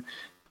then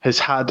has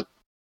had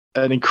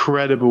an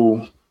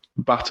incredible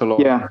battle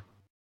on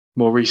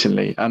more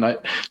recently. And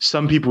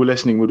some people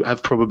listening would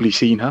have probably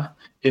seen her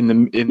in the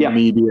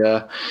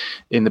media,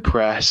 in the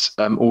press,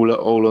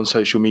 all on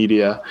social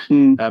media.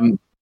 Do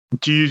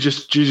you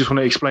just want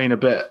to explain a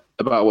bit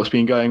about what's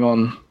been going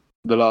on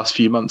the last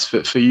few months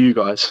for you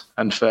guys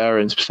and for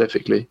Erin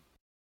specifically?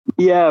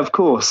 Yeah, of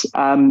course.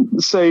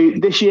 So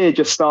this year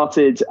just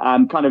started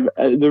kind of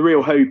the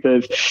real hope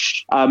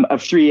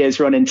of 3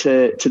 years run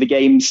into the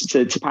games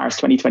to Paris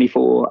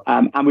 2024.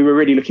 And we were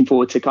really looking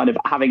forward to kind of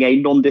having a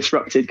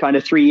non-disrupted kind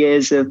of 3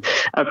 years of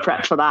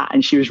prep for that.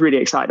 And she was really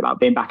excited about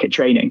being back at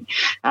training.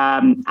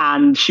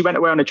 And she went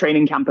away on a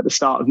training camp at the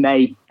start of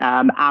May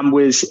and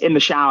was in the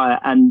shower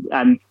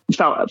and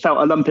felt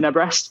a lump in her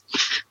breast.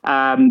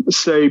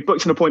 So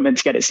booked an appointment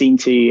to get it seen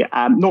to,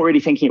 not really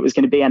thinking it was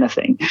going to be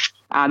anything.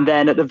 And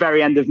then at the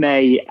very end of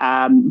May,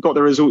 got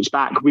the results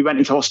back. We went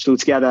into hospital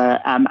together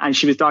and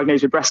she was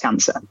diagnosed with breast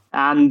cancer.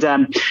 And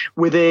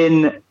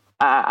within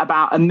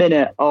about a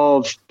minute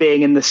of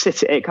being in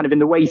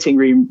the waiting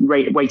room,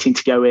 waiting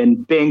to go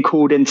in, being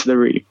called into the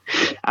room,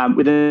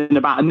 within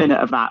about a minute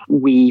of that,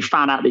 we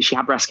found out that she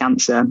had breast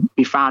cancer.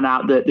 We found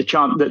out that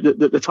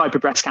the type of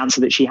breast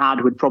cancer that she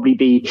had would probably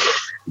be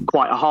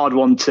quite a hard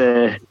one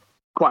to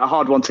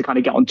kind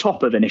of get on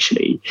top of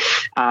initially.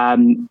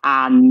 And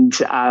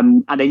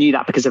they knew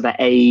that because of her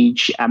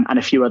age and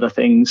a few other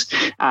things.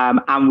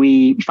 And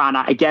we found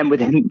out again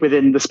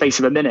within the space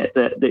of a minute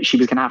that she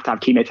was going to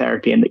have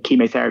chemotherapy and that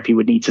chemotherapy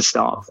would need to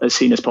start as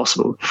soon as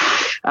possible.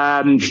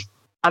 And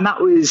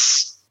that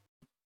was,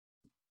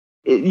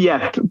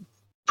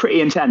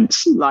 pretty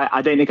intense. Like,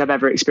 I don't think I've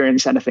ever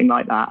experienced anything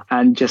like that.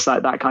 And just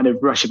like that kind of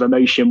rush of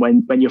emotion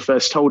when you're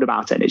first told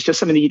about it. It's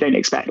just something that you don't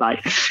expect.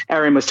 Like,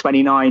 Erin was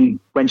 29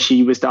 when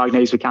she was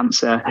diagnosed with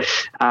cancer,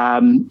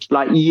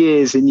 like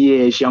years and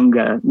years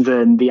younger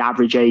than the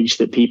average age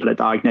that people are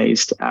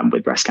diagnosed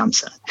with breast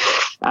cancer.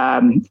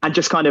 And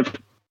just kind of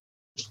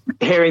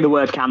hearing the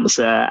word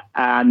cancer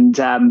and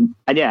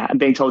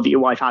being told that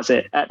your wife has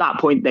it. At that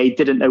point, they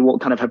didn't know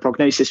what kind of her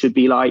prognosis would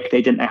be like.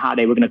 They didn't know how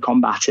they were going to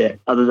combat it,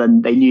 other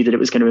than they knew that it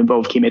was going to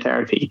involve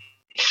chemotherapy.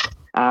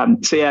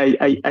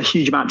 A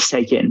huge amount to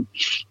take in.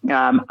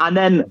 And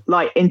then,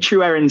 like, in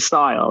true Erin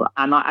style,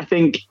 and I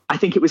think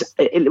it was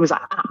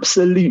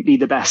absolutely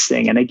the best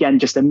thing. And again,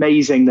 just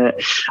amazing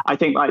that I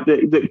think like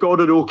that God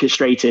had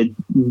orchestrated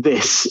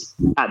this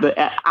at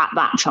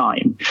that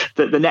time.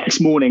 That the next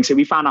morning, so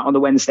we found out on the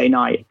Wednesday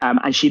night,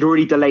 and she'd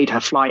already delayed her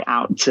flight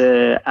out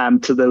to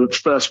the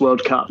first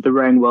World Cup, the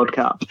Rowing World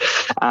Cup,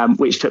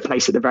 which took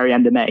place at the very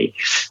end of May.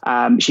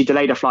 She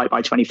delayed her flight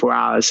by 24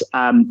 hours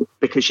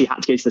because she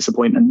had to go to this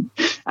appointment.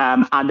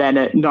 And then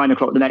at 9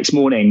 o'clock the next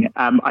morning,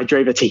 I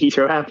drove her to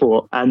Heathrow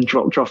Airport and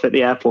dropped her off at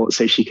the airport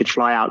so she could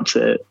fly out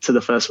to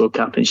the first World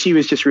Cup. And she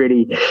was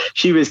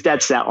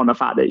dead set on the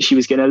fact that she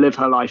was going to live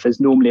her life as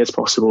normally as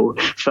possible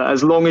for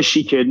as long as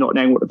she could, not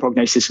knowing what the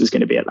prognosis was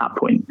going to be at that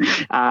point.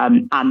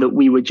 And that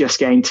we were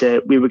going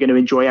to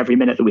enjoy every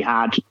minute that we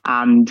had.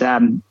 And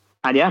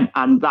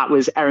that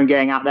was Erin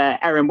going out there.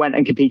 Erin went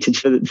and competed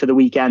for the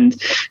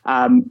weekend.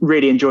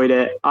 Really enjoyed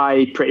it.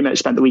 I pretty much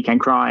spent the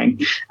weekend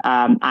crying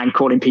and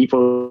calling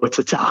people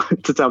to tell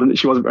them that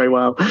she wasn't very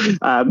well.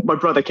 My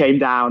brother came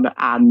down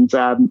and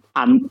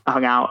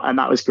hung out, and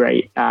that was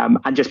great.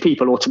 And just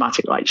people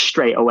automatically, like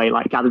straight away,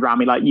 like gathered around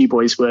me. Like you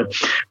boys were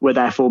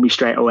there for me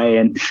straight away,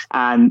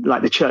 and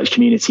like the church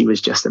community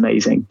was just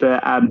amazing.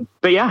 But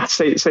yeah,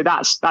 so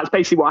that's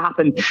basically what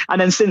happened. And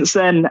then since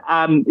then,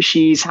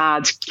 she's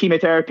had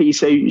chemotherapy.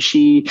 So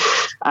she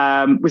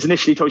was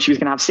initially told she was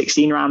going to have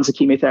 16 rounds of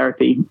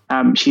chemotherapy.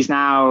 She's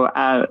now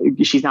going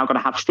to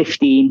have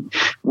 15.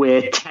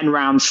 We're 10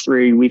 rounds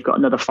through. We've got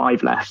another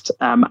 5 left,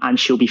 and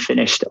she'll be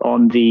finished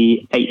on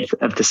the 8th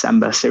of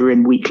December. So we're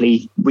in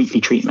weekly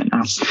treatment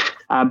now.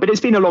 But it's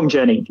been a long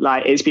journey.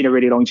 Like it's been a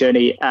really long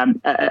journey.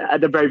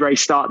 At the very, very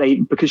start,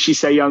 because she's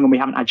so young and we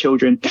haven't had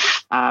children,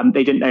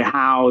 they didn't know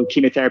how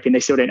chemotherapy, and they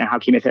still don't know how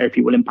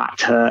chemotherapy will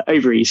impact her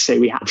ovaries. So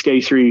we had to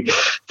go through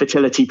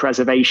fertility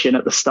preservation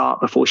at the start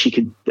before she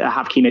could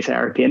have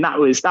chemotherapy, and that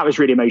was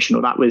really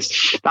emotional. That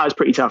was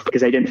pretty tough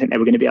because they didn't think they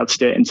were going to be able to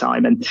do it in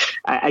time. And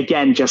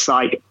again, just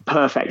like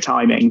perfect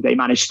timing, they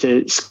managed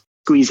to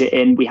squeeze it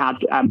in. We had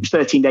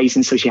 13 days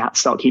until she had to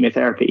start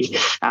chemotherapy,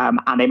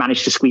 and they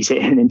managed to squeeze it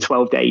in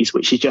 12 days,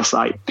 which is just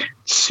like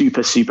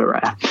super, super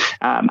rare.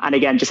 And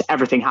again, just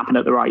everything happened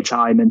at the right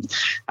time. And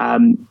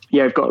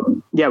we've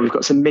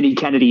got some mini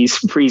Kennedys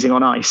freezing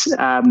on ice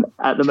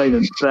at the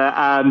moment.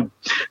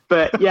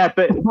 But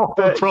what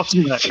a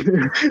prospect!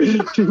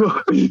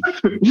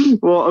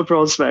 What a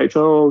prospect!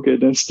 Oh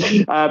goodness!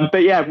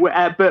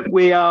 But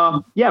we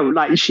are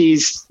like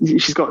she's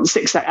got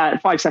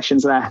 5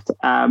 sessions left,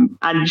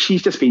 and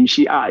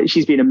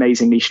she's been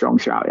amazingly strong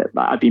throughout it.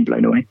 Like, I've been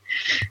blown away.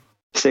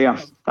 So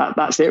yeah,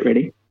 that's it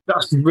really.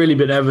 That's really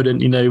been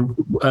evident,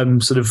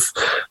 sort of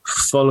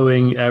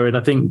following Erin.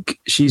 I think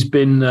she's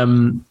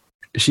been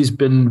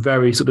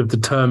very sort of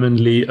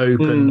determinedly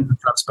open, and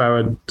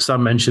transparent.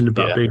 Sam mentioned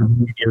about being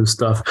media and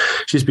stuff.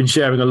 She's been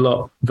sharing a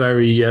lot,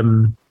 very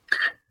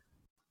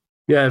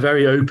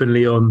very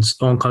openly on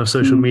kind of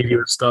social media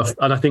and stuff.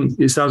 And I think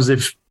it sounds as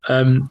if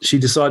she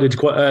decided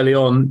quite early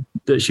on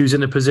that she was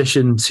in a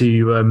position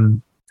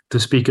to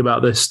speak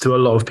about this to a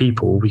lot of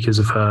people because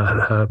of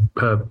her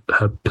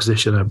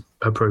position,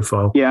 her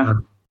profile. Yeah.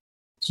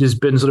 She's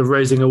been sort of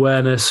raising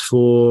awareness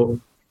for,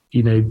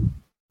 getting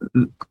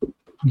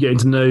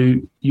to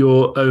know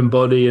your own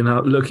body and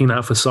looking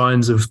out for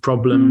signs of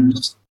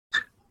problems.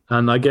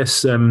 And I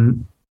guess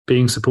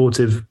being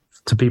supportive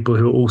to people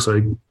who are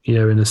also,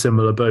 in a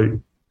similar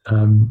boat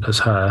as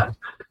her.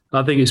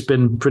 I think it's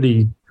been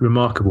pretty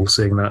remarkable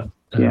seeing that.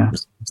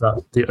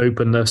 That the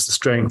openness, the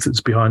strength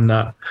that's behind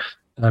that.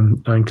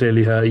 And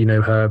clearly her,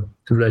 her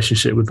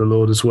relationship with the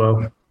Lord as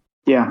well.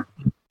 Yeah,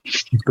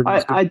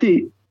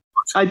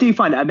 I do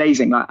find it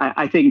amazing.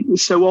 I think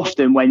so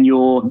often when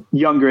you're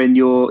younger and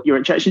you're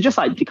at church, and just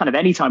like kind of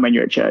any time when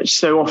you're at church,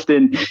 so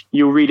often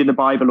you'll read in the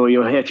Bible or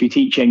you'll hear through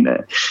teaching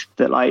that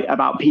like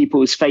about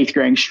people's faith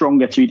growing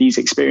stronger through these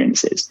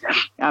experiences.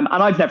 And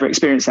I've never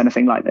experienced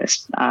anything like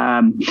this.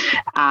 And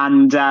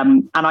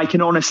I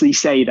can honestly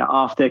say that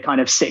after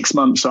kind of 6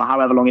 months or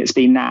however long it's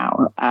been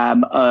now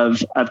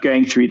of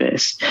going through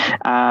this,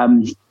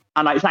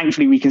 and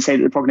thankfully, we can say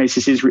that the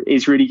prognosis is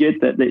really good.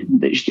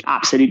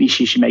 That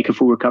she should make a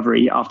full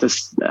recovery after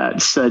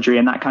surgery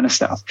and that kind of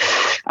stuff.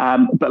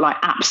 But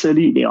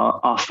absolutely,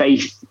 our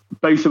faith,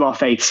 both of our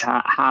faiths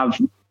have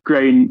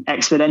grown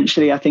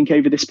exponentially, I think,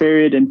 over this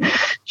period, and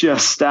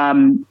just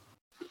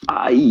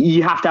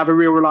you have to have a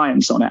real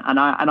reliance on it. And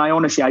I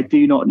honestly, I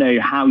do not know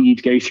how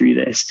you'd go through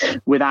this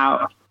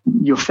without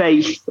your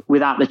faith,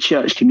 without the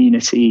church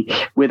community,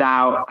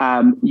 without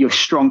your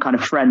strong kind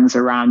of friends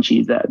around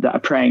you that are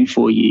praying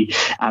for you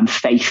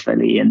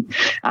faithfully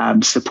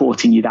and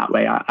supporting you that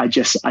way. I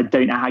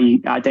don't know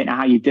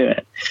how you do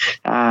it.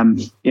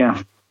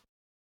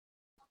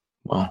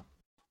 Wow.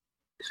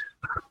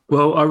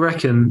 Well, I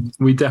reckon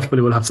we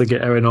definitely will have to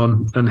get Erin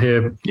on and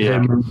hear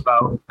more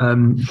about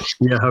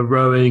her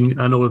rowing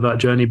and all of that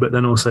journey, but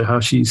then also how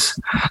she's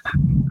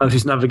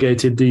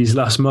navigated these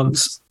last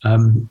months.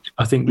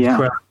 I think with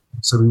prayer,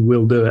 so we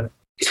will do it.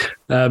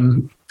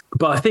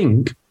 But I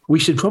think we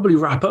should probably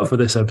wrap up for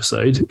this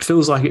episode. It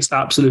feels like it's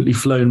absolutely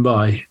flown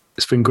by.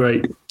 It's been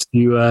great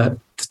to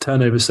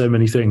turn over so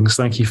many things.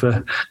 Thank you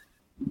for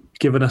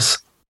giving us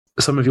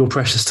some of your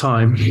precious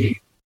time.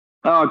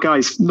 Oh,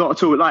 guys, not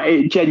at all.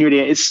 Genuinely,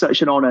 it's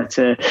such an honour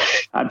to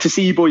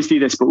see you boys do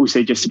this, but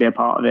also just to be a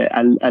part of it,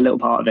 a little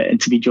part of it, and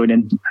to be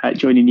joining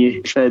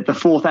you for the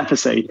 4th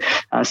episode.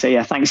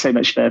 Thanks so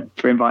much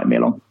for inviting me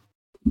along.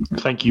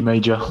 Thank you,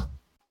 Major.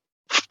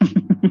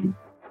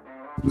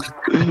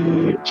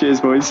 Cheers,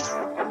 boys.